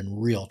wrong, you're in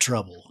real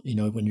trouble,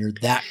 when you're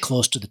that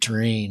close to the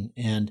terrain,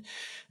 and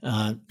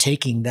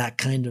taking that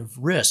kind of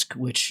risk,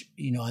 which,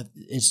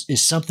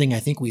 is something I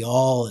think we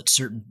all at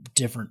certain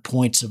different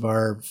points of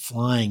our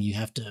flying, you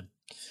have to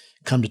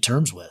come to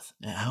terms with.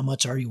 How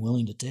much are you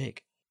willing to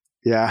take?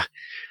 Yeah.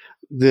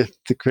 The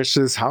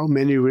question is how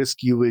many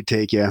risks you will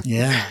take. Yeah.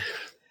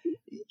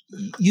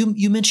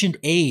 You mentioned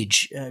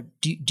age.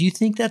 Do you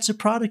think that's a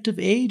product of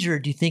age, or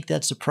do you think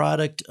that's a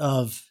product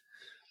of,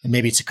 and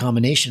maybe it's a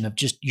combination of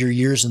just your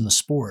years in the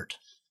sport?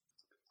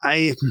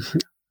 I'm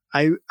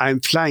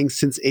flying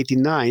since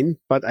 '89,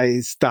 but I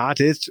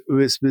started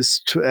with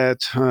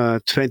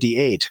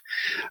 28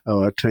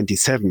 or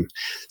 27.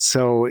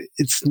 So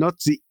it's not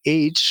the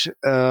age.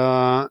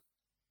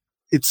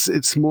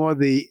 It's more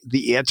the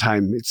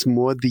airtime. It's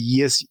more the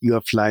years you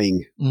are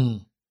flying.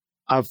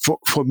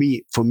 For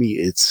me,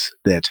 it's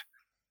that.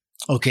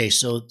 Okay,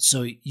 so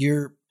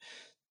you're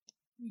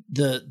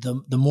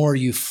the more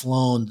you've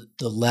flown,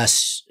 the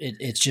less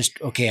it's just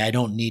okay. I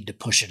don't need to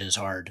push it as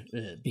hard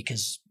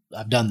because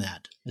I've done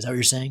that. Is that what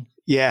you're saying?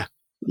 Yeah.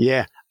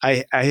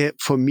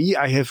 For me,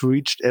 I have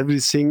reached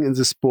everything in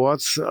the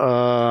sports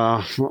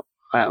I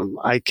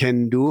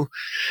can do,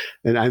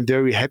 and I'm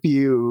very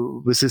happy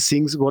with the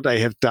things what I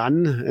have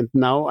done. And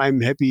now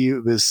I'm happy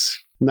with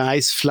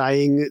nice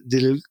flying,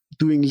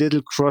 doing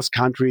little cross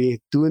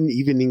country, do an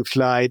evening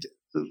flight,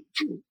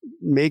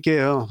 make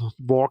a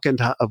walk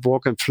and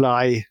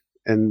fly,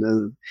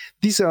 and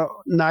these are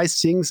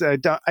nice things. I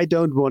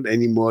don't want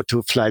anymore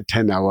to fly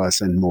 10 hours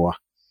and more.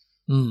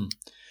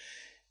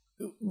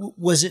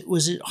 Was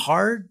it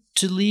hard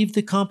to leave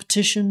the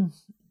competition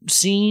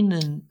scene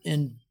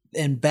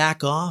and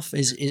back off?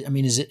 Is it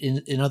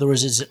in other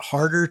words, is it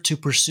harder to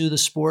pursue the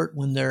sport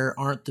when there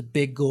aren't the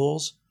big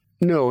goals?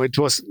 No, it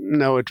was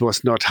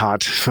not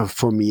hard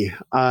for me.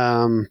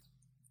 The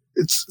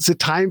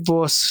time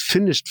was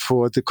finished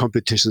for the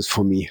competitions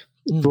for me.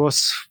 It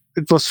was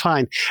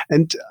fine,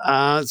 and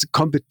the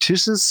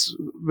competitions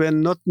were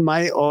not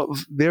my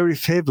very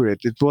favorite.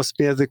 It was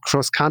more the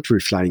cross country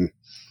flying.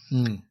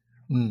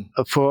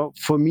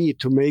 For me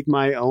to make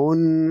my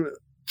own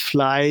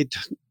flight,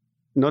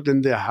 not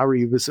in the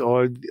hurry with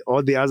all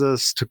the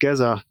others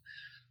together.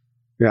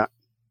 Yeah.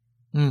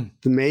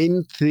 The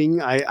main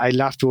thing I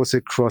loved was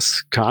a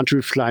cross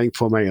country flying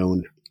for my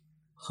own.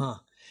 Huh.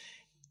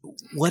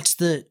 What's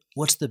the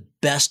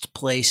best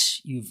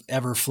place you've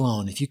ever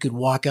flown? If you could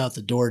walk out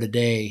the door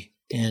today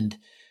and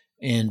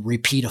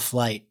repeat a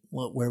flight,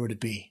 where would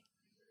it be?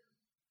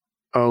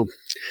 Oh,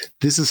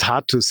 this is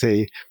hard to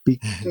say.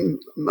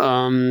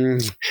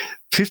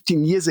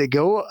 15 years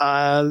ago,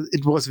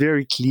 it was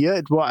very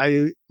clear.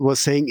 I was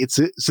saying it's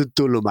the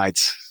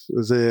Dolomites.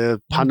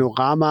 The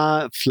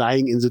panorama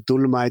flying in the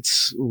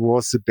Dolomites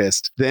was the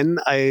best. Then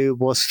I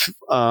was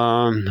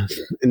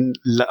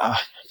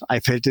I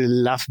felt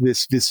in love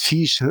with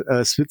Fiche,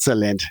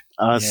 Switzerland.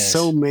 Yes.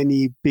 So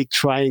many big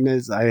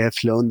triangles I have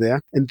flown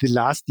there. In the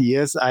last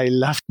years, I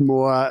loved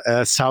more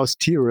South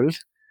Tyrol.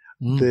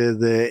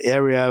 The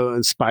area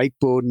in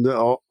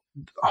Spikeboden,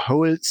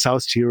 whole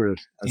South Tyrol.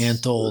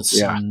 Antholz,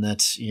 and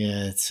that's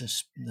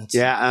Antholz.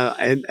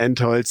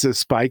 The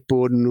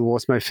Spikeboden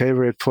was my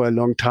favorite for a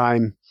long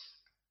time.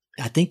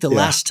 I think the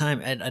last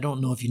time, I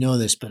don't know if you know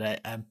this, but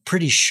I'm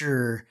pretty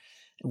sure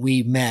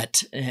we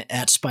met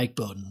at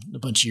Spikeboden a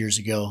bunch of years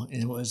ago,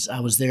 and I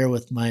was there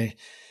with my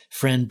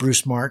friend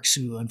Bruce Marks,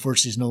 who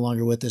unfortunately is no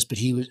longer with us, but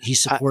he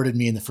supported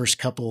me in the first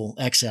couple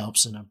X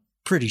Alps, and I'm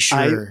pretty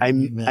sure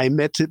I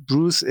met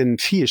Bruce in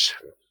Fish.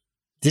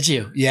 Did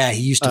you? Yeah,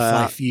 he used to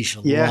fly Fish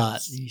a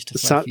lot. He used to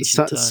fly Fish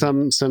a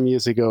ton. Some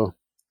years ago.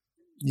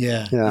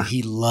 Yeah,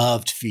 he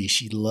loved Fish.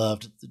 He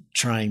loved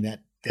trying that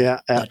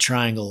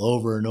triangle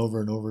over and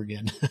over and over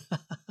again.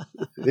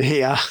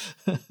 Yeah.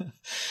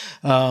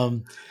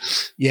 And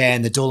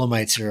the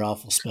Dolomites are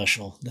awful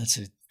special. That's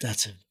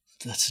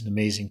an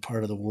amazing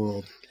part of the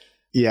world.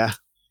 Yeah.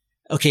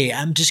 Okay,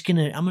 I'm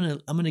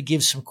gonna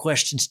give some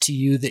questions to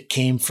you that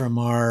came from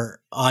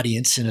our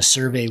audience in a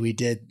survey we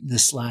did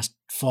this last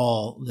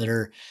fall that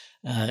are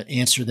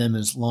answer them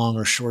as long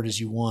or short as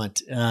you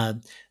want.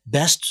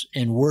 Best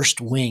and worst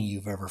wing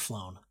you've ever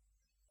flown.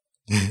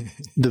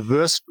 The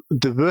worst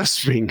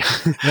wing.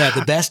 Yeah,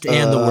 the best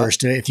and the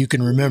worst, if you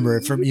can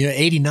remember. From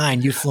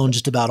 89, you've flown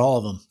just about all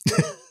of them.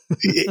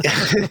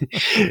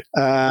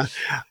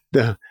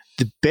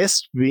 The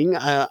best wing,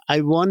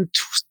 I won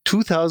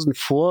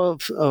 2004,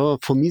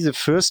 for me, the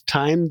first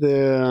time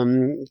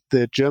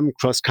the German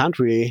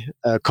cross-country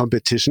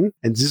competition.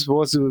 And this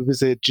was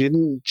with a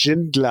Gin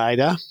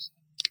glider.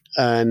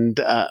 And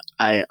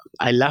I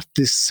loved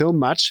this so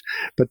much.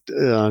 But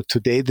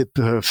today the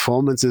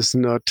performance is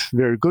not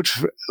very good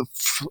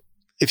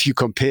if you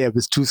compare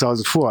with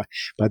 2004.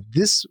 But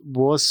this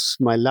was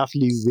my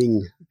lovely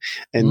wing.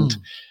 And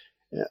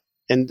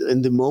And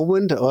in the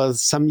moment, or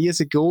some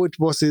years ago, it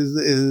was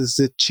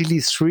the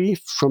Chile 3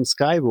 from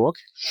Skywalk.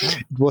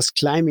 It was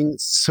climbing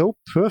so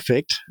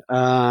perfect.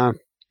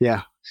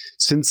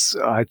 Since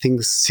I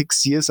think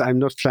 6 years, I'm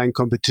not flying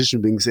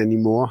competition wings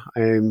anymore.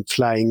 I'm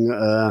flying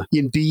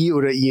ENB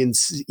or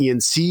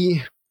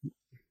ENC,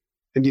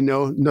 and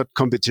not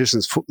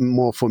competitions,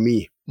 more for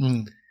me.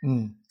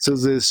 So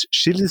the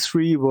Chile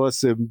 3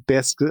 was the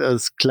best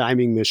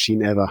climbing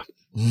machine ever.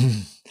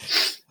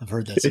 I've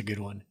heard that's a good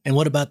one. And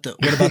what about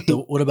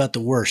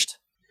the worst?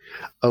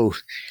 Oh,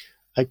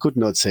 I could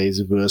not say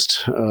the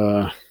worst.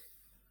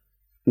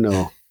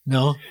 No.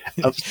 No.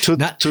 To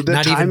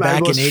the time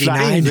I was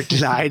flying the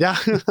glider,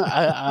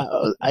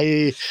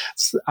 I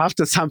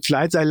after some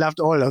flights I loved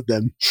all of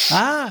them.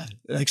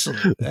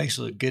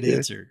 Excellent. Good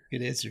answer.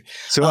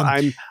 So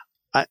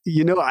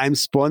I'm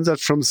sponsored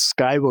from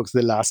Skywalk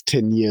the last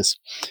 10 years.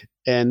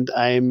 And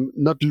I'm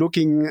not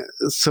looking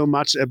so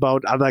much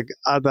about other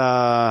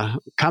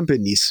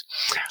companies.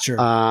 Sure.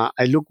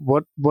 I look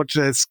what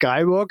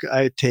Skywalk.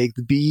 I take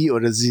the B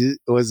or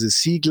the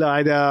C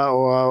glider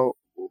or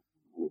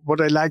what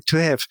I like to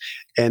have.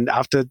 And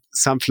after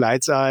some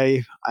flights,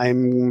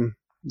 I'm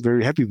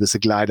very happy with the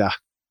glider.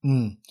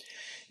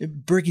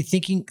 Berkey,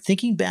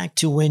 thinking back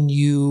to when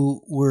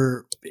you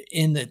were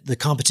in the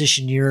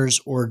competition years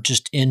or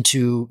just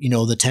into,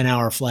 the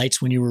 10-hour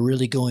flights when you were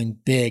really going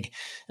big.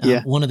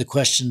 One of the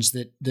questions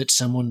that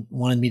someone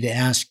wanted me to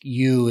ask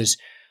you is,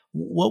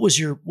 what was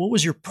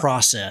your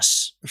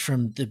process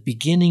from the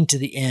beginning to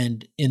the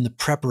end in the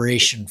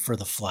preparation for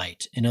the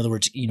flight? In other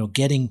words,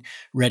 getting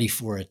ready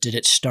for it. Did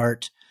it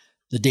start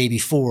the day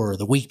before,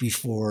 the week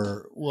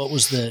before? What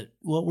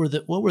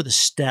were the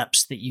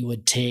steps that you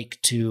would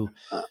take to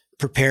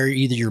prepare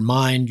either your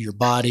mind, your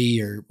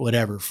body, or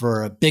whatever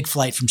for a big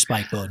flight from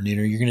Spikeboden?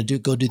 You're going to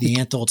go do the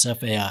Antholz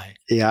FAI.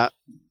 Yeah.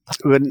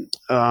 When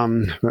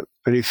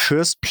we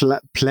first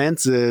planned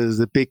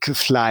the big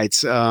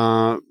flights,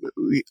 I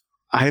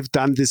have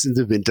done this in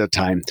the winter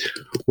time.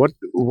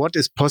 What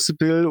is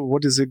possible?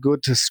 What is a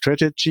good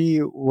strategy?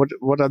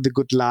 What are the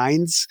good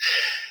lines?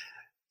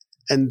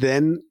 And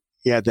then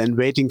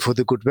waiting for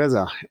the good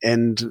weather.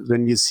 And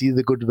when you see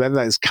the good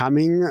weather is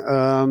coming,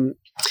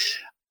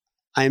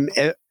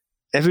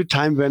 every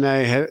time when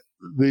I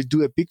will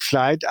do a big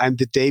flight, I'm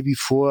the day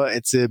before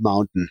at the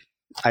mountain.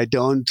 I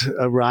don't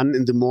run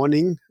in the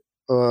morning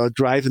or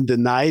drive in the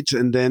night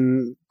and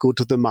then go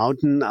to the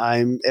mountain.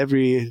 I'm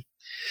every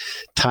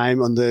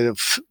time on the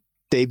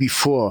day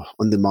before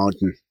on the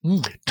mountain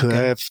to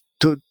have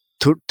to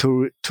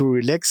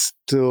relax,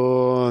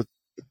 to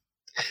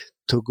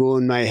go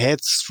in my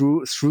head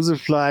through the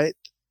flight,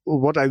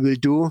 what I will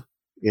do.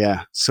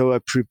 Yeah. So I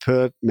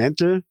prepared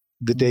mental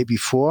the day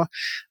before.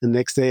 The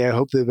next day, I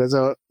hope the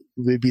weather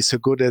will be so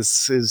good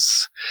as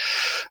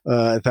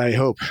I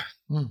hope.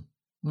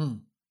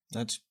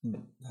 That's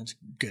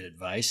good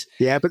advice.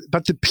 Yeah,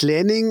 but the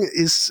planning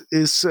is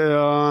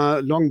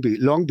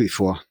long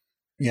before.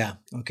 Yeah.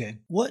 Okay.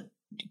 What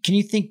can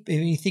you think?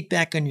 When you think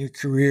back on your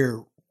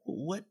career,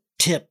 what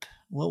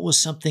was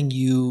something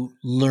you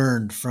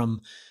learned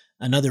from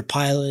another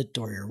pilot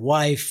or your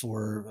wife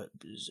or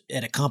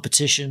at a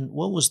competition?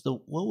 What was the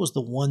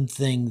one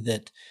thing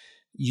that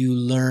you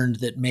learned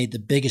that made the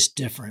biggest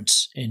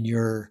difference in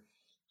your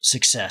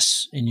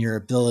success, in your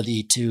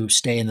ability to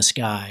stay in the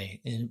sky,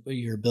 and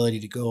your ability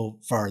to go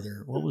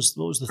farther? What was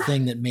the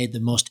thing that made the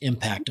most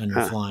impact on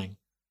your flying?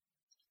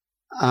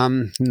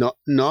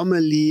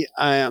 Normally,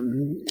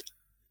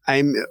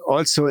 I'm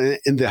also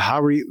in the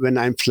hurry when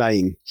I'm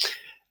flying,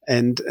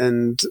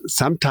 and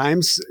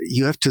sometimes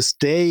you have to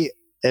stay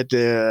at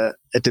a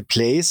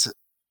place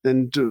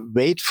and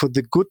wait for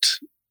the good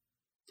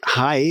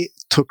high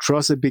to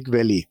cross a big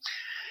valley.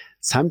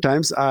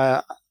 Sometimes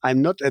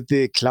I'm not at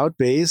the cloud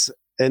base,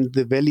 and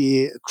the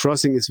valley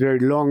crossing is very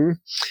long.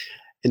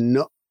 And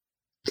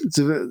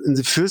in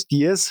the first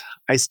years,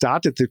 I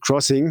started the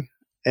crossing,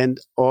 and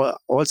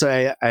also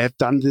I have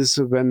done this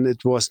when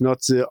it was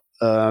not the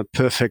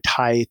perfect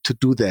high to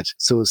do that.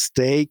 So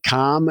stay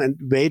calm and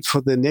wait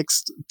for the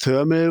next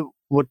thermal,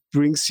 what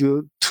brings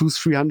you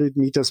 200-300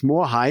 meters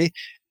more high,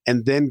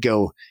 and then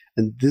go.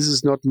 And this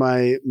is not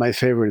my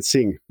favorite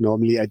thing.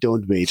 Normally I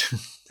don't wait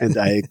and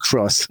I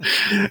cross.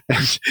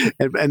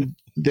 and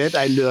that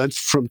I learned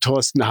from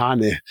Thorsten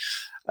Hahne.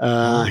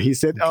 He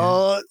said,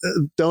 okay.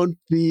 Don't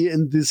be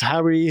in this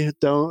hurry.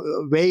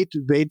 Don't wait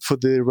for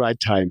the right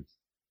time.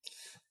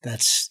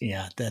 That's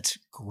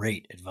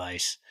great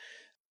advice.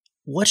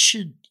 What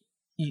should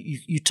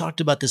you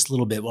talked about this a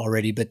little bit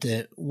already, but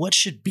what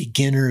should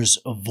beginners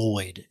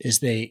avoid as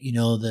they,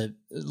 the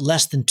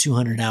less than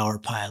 200-hour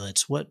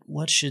pilots?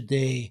 What should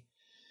they?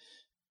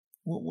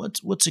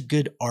 What's a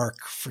good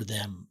arc for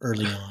them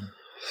early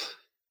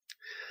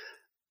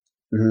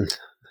on?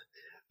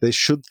 They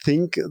should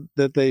think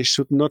that they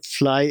should not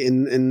fly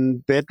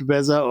in bad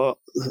weather or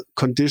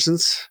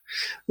conditions.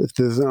 If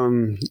there's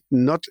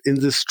not in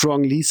the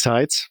strong lee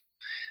sides.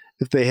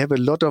 If they have a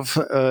lot of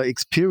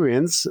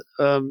experience,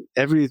 all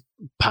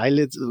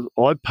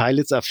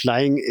pilots are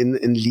flying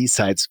in lee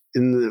sides.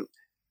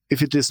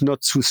 If it is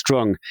not too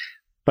strong,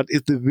 but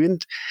if the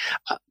wind,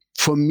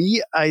 for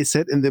me, I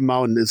said in the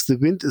mountain, if the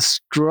wind is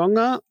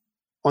stronger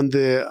on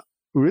the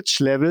ridge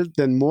level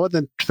than more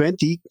than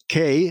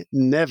 20K,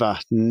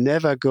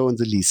 never go on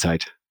the lee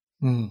side.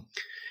 Mm.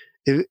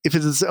 If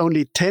it is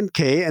only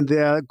 10K and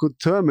there are good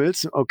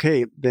thermals,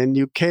 okay, then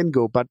you can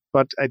go. But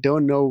I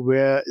don't know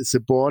where is the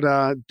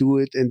border. Do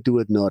it and do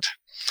it not.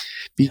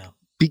 Be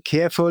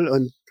careful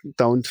and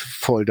don't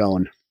fall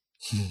down.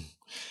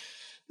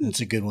 That's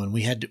a good one.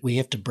 We have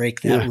to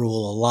break that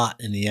rule a lot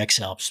in the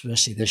X-Alps,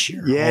 especially this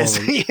year. Yes,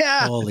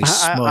 Holy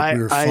smoke!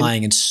 We were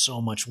flying in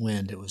so much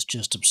wind; it was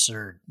just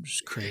absurd. It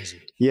was crazy.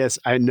 Yes,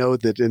 I know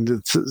that, and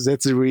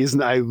that's the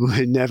reason I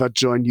will never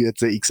join you at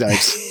the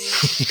X-Alps.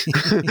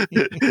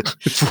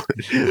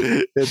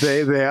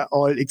 they are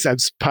all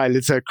X-Alps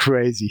pilots are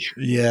crazy.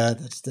 Yeah,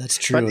 that's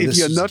true. But if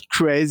you're not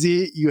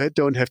crazy, you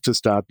don't have to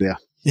start there.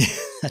 Yeah,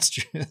 that's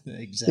true.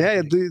 Exactly.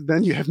 Yeah,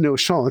 then you have no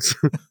chance.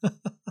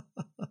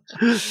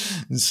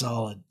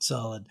 Solid.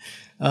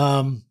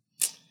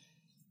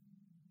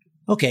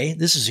 Okay,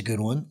 this is a good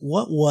one.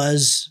 What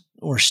was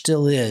or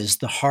still is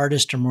the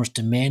hardest or most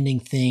demanding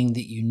thing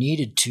that you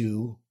needed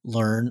to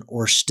learn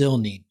or still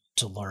need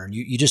to learn?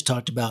 You just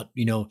talked about,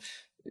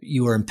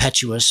 you were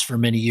impetuous for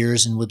many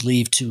years and would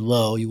leave too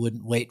low. You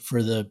wouldn't wait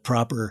for the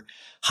proper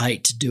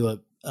height to do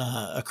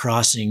a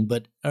crossing.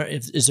 But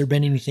has there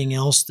been anything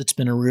else that's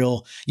been a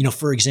real,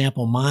 for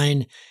example,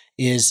 mine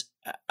is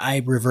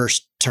I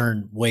reverse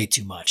turn way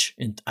too much.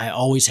 And I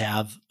always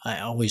have.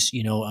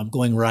 I'm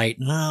going right.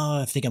 No,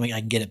 I think I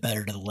can get it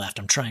better to the left.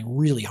 I'm trying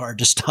really hard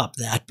to stop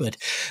that. But,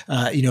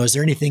 is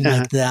there anything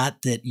like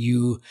that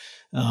you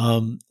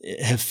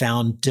have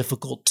found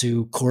difficult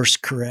to course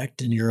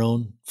correct in your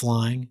own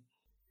flying?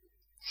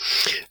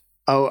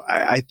 Oh,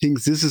 I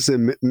think this is a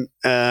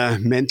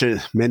mental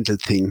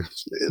thing.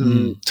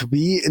 To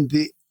be in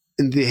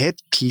the head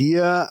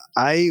clear,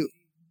 I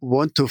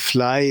want to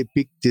fly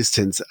big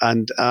distance,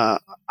 and I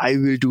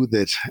will do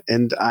that,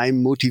 and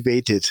I'm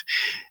motivated.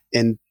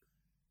 And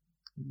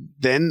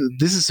then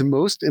this is the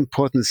most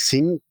important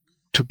thing,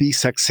 to be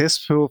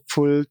successful,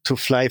 to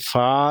fly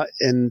far,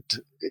 and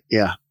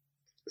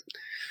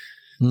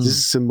this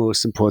is the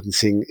most important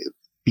thing.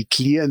 Be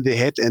clear in the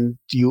head, and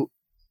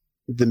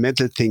the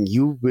mental thing,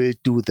 you will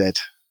do that.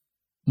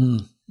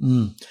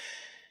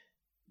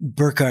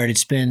 Burkhard,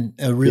 it's been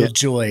a real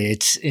joy.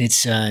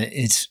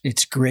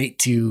 It's great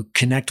to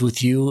connect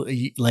with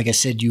you. Like I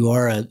said, you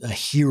are a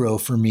hero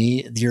for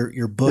me.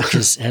 Your book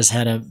has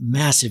had a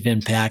massive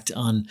impact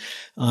on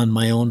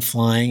my own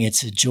flying.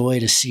 It's a joy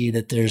to see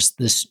that there's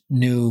this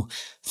new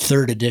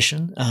third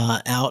edition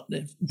out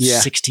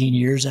 16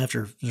 years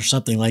after, or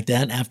something like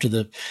that, after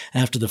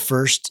the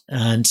first.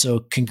 And so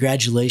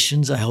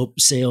congratulations. I hope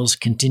sales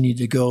continue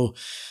to go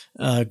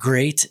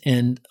great,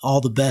 and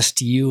all the best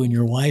to you and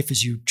your wife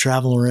as you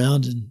travel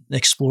around and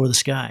explore the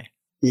sky.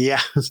 Yeah,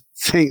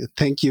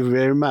 thank you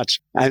very much.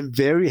 I'm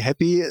very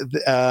happy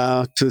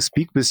to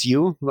speak with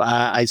you.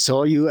 I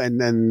saw you and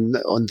then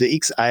on the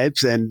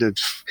X-Alps, and it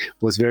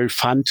was very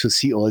fun to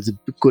see all the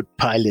good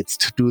pilots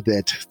to do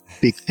that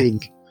big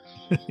thing.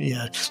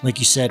 Yeah, like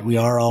you said, we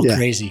are all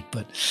crazy,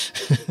 but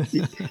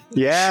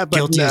but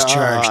guilty as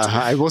charged.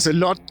 I was a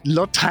lot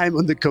time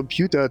on the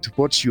computer to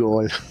watch you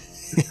all.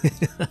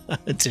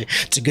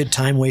 It's a good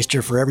time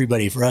waster for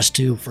everybody, for us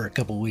too, for a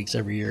couple of weeks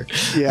every year.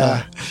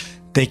 Yeah.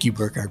 Thank you,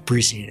 Burkhard.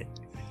 Appreciate it.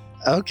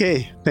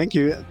 Okay. Thank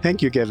you,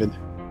 Kevin.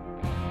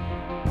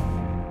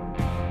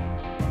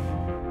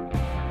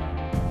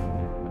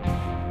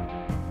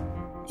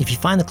 If you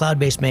find the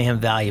Cloud-Based Mayhem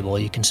valuable,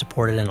 you can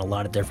support it in a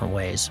lot of different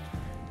ways.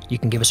 You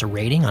can give us a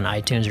rating on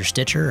iTunes or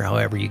Stitcher, or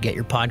however you get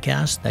your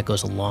podcast. That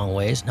goes a long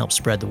ways and helps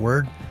spread the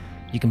word.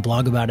 You can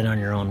blog about it on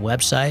your own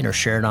website or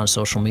share it on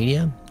social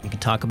media. You can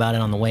talk about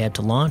it on the way up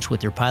to launch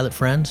with your pilot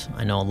friends.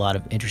 I know a lot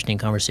of interesting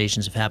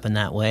conversations have happened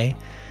that way.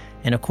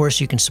 And of course,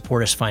 you can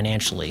support us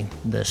financially.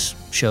 This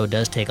show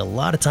does take a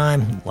lot of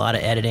time, a lot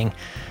of editing,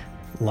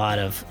 a lot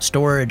of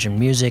storage and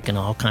music and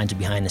all kinds of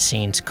behind the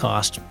scenes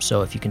cost.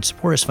 So if you can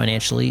support us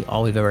financially,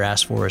 all we've ever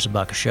asked for is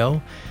 $1 a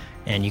show.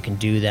 And you can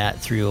do that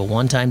through a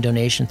one-time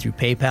donation through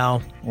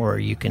PayPal, or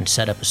you can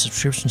set up a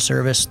subscription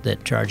service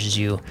that charges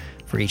you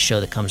for each show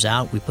that comes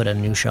out. We put a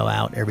new show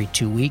out every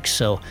 2 weeks.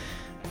 So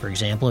for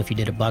example, if you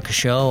did $1 a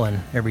show and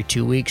every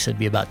 2 weeks, it'd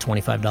be about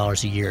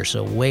 $25 a year.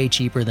 So way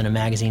cheaper than a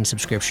magazine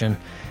subscription,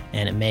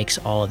 and it makes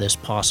all of this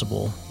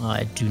possible.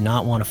 I do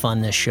not want to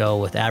fund this show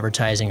with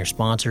advertising or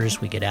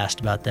sponsors. We get asked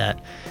about that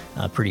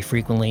pretty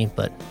frequently,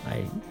 but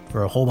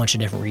for a whole bunch of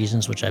different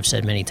reasons, which I've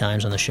said many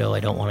times on the show, I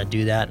don't want to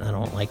do that. I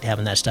don't like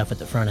having that stuff at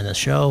the front of the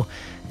show.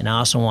 And I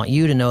also want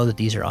you to know that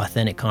these are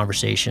authentic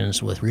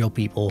conversations with real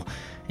people,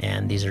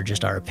 and these are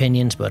just our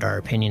opinions, but our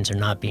opinions are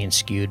not being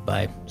skewed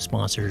by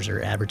sponsors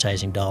or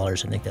advertising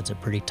dollars. I think that's a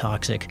pretty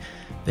toxic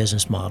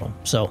business model.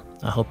 So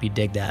I hope you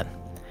dig that.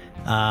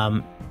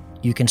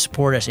 You can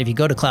support us. If you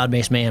go to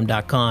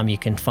cloudbasedmayhem.com, you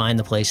can find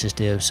the places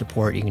to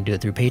support. You can do it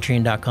through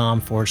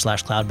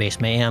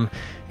patreon.com/cloudbasedmayhem.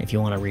 If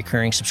you want a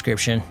recurring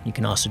subscription, you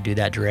can also do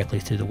that directly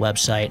through the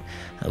website.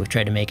 We've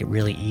tried to make it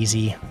really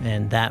easy,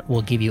 and that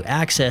will give you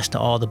access to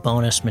all the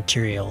bonus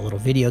material, little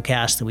video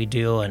casts that we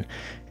do and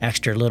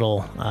extra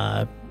little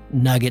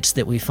nuggets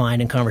that we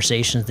find in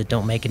conversations that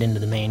don't make it into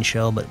the main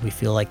show, but we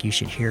feel like you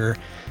should hear.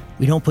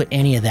 We don't put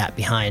any of that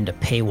behind a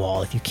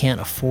paywall. If you can't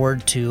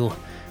afford to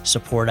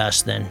support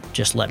us, then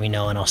just let me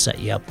know and I'll set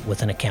you up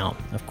with an account.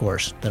 Of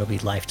course, that'll be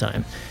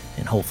lifetime,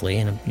 and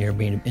hopefully you're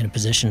being in a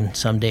position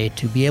someday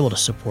to be able to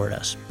support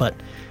us. But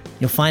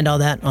you'll find all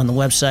that on the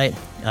website.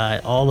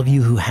 All of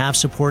you who have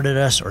supported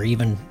us or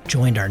even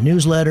joined our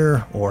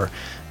newsletter or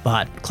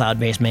bought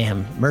Cloud-Based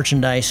Mayhem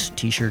merchandise,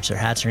 t-shirts or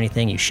hats or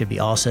anything, you should be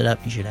all set up.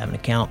 You should have an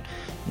account,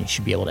 and you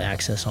should be able to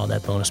access all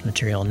that bonus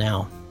material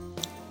now.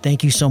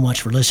 Thank you so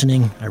much for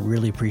listening. I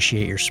really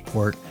appreciate your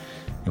support,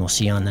 and we'll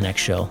see you on the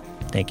next show.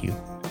 Thank you.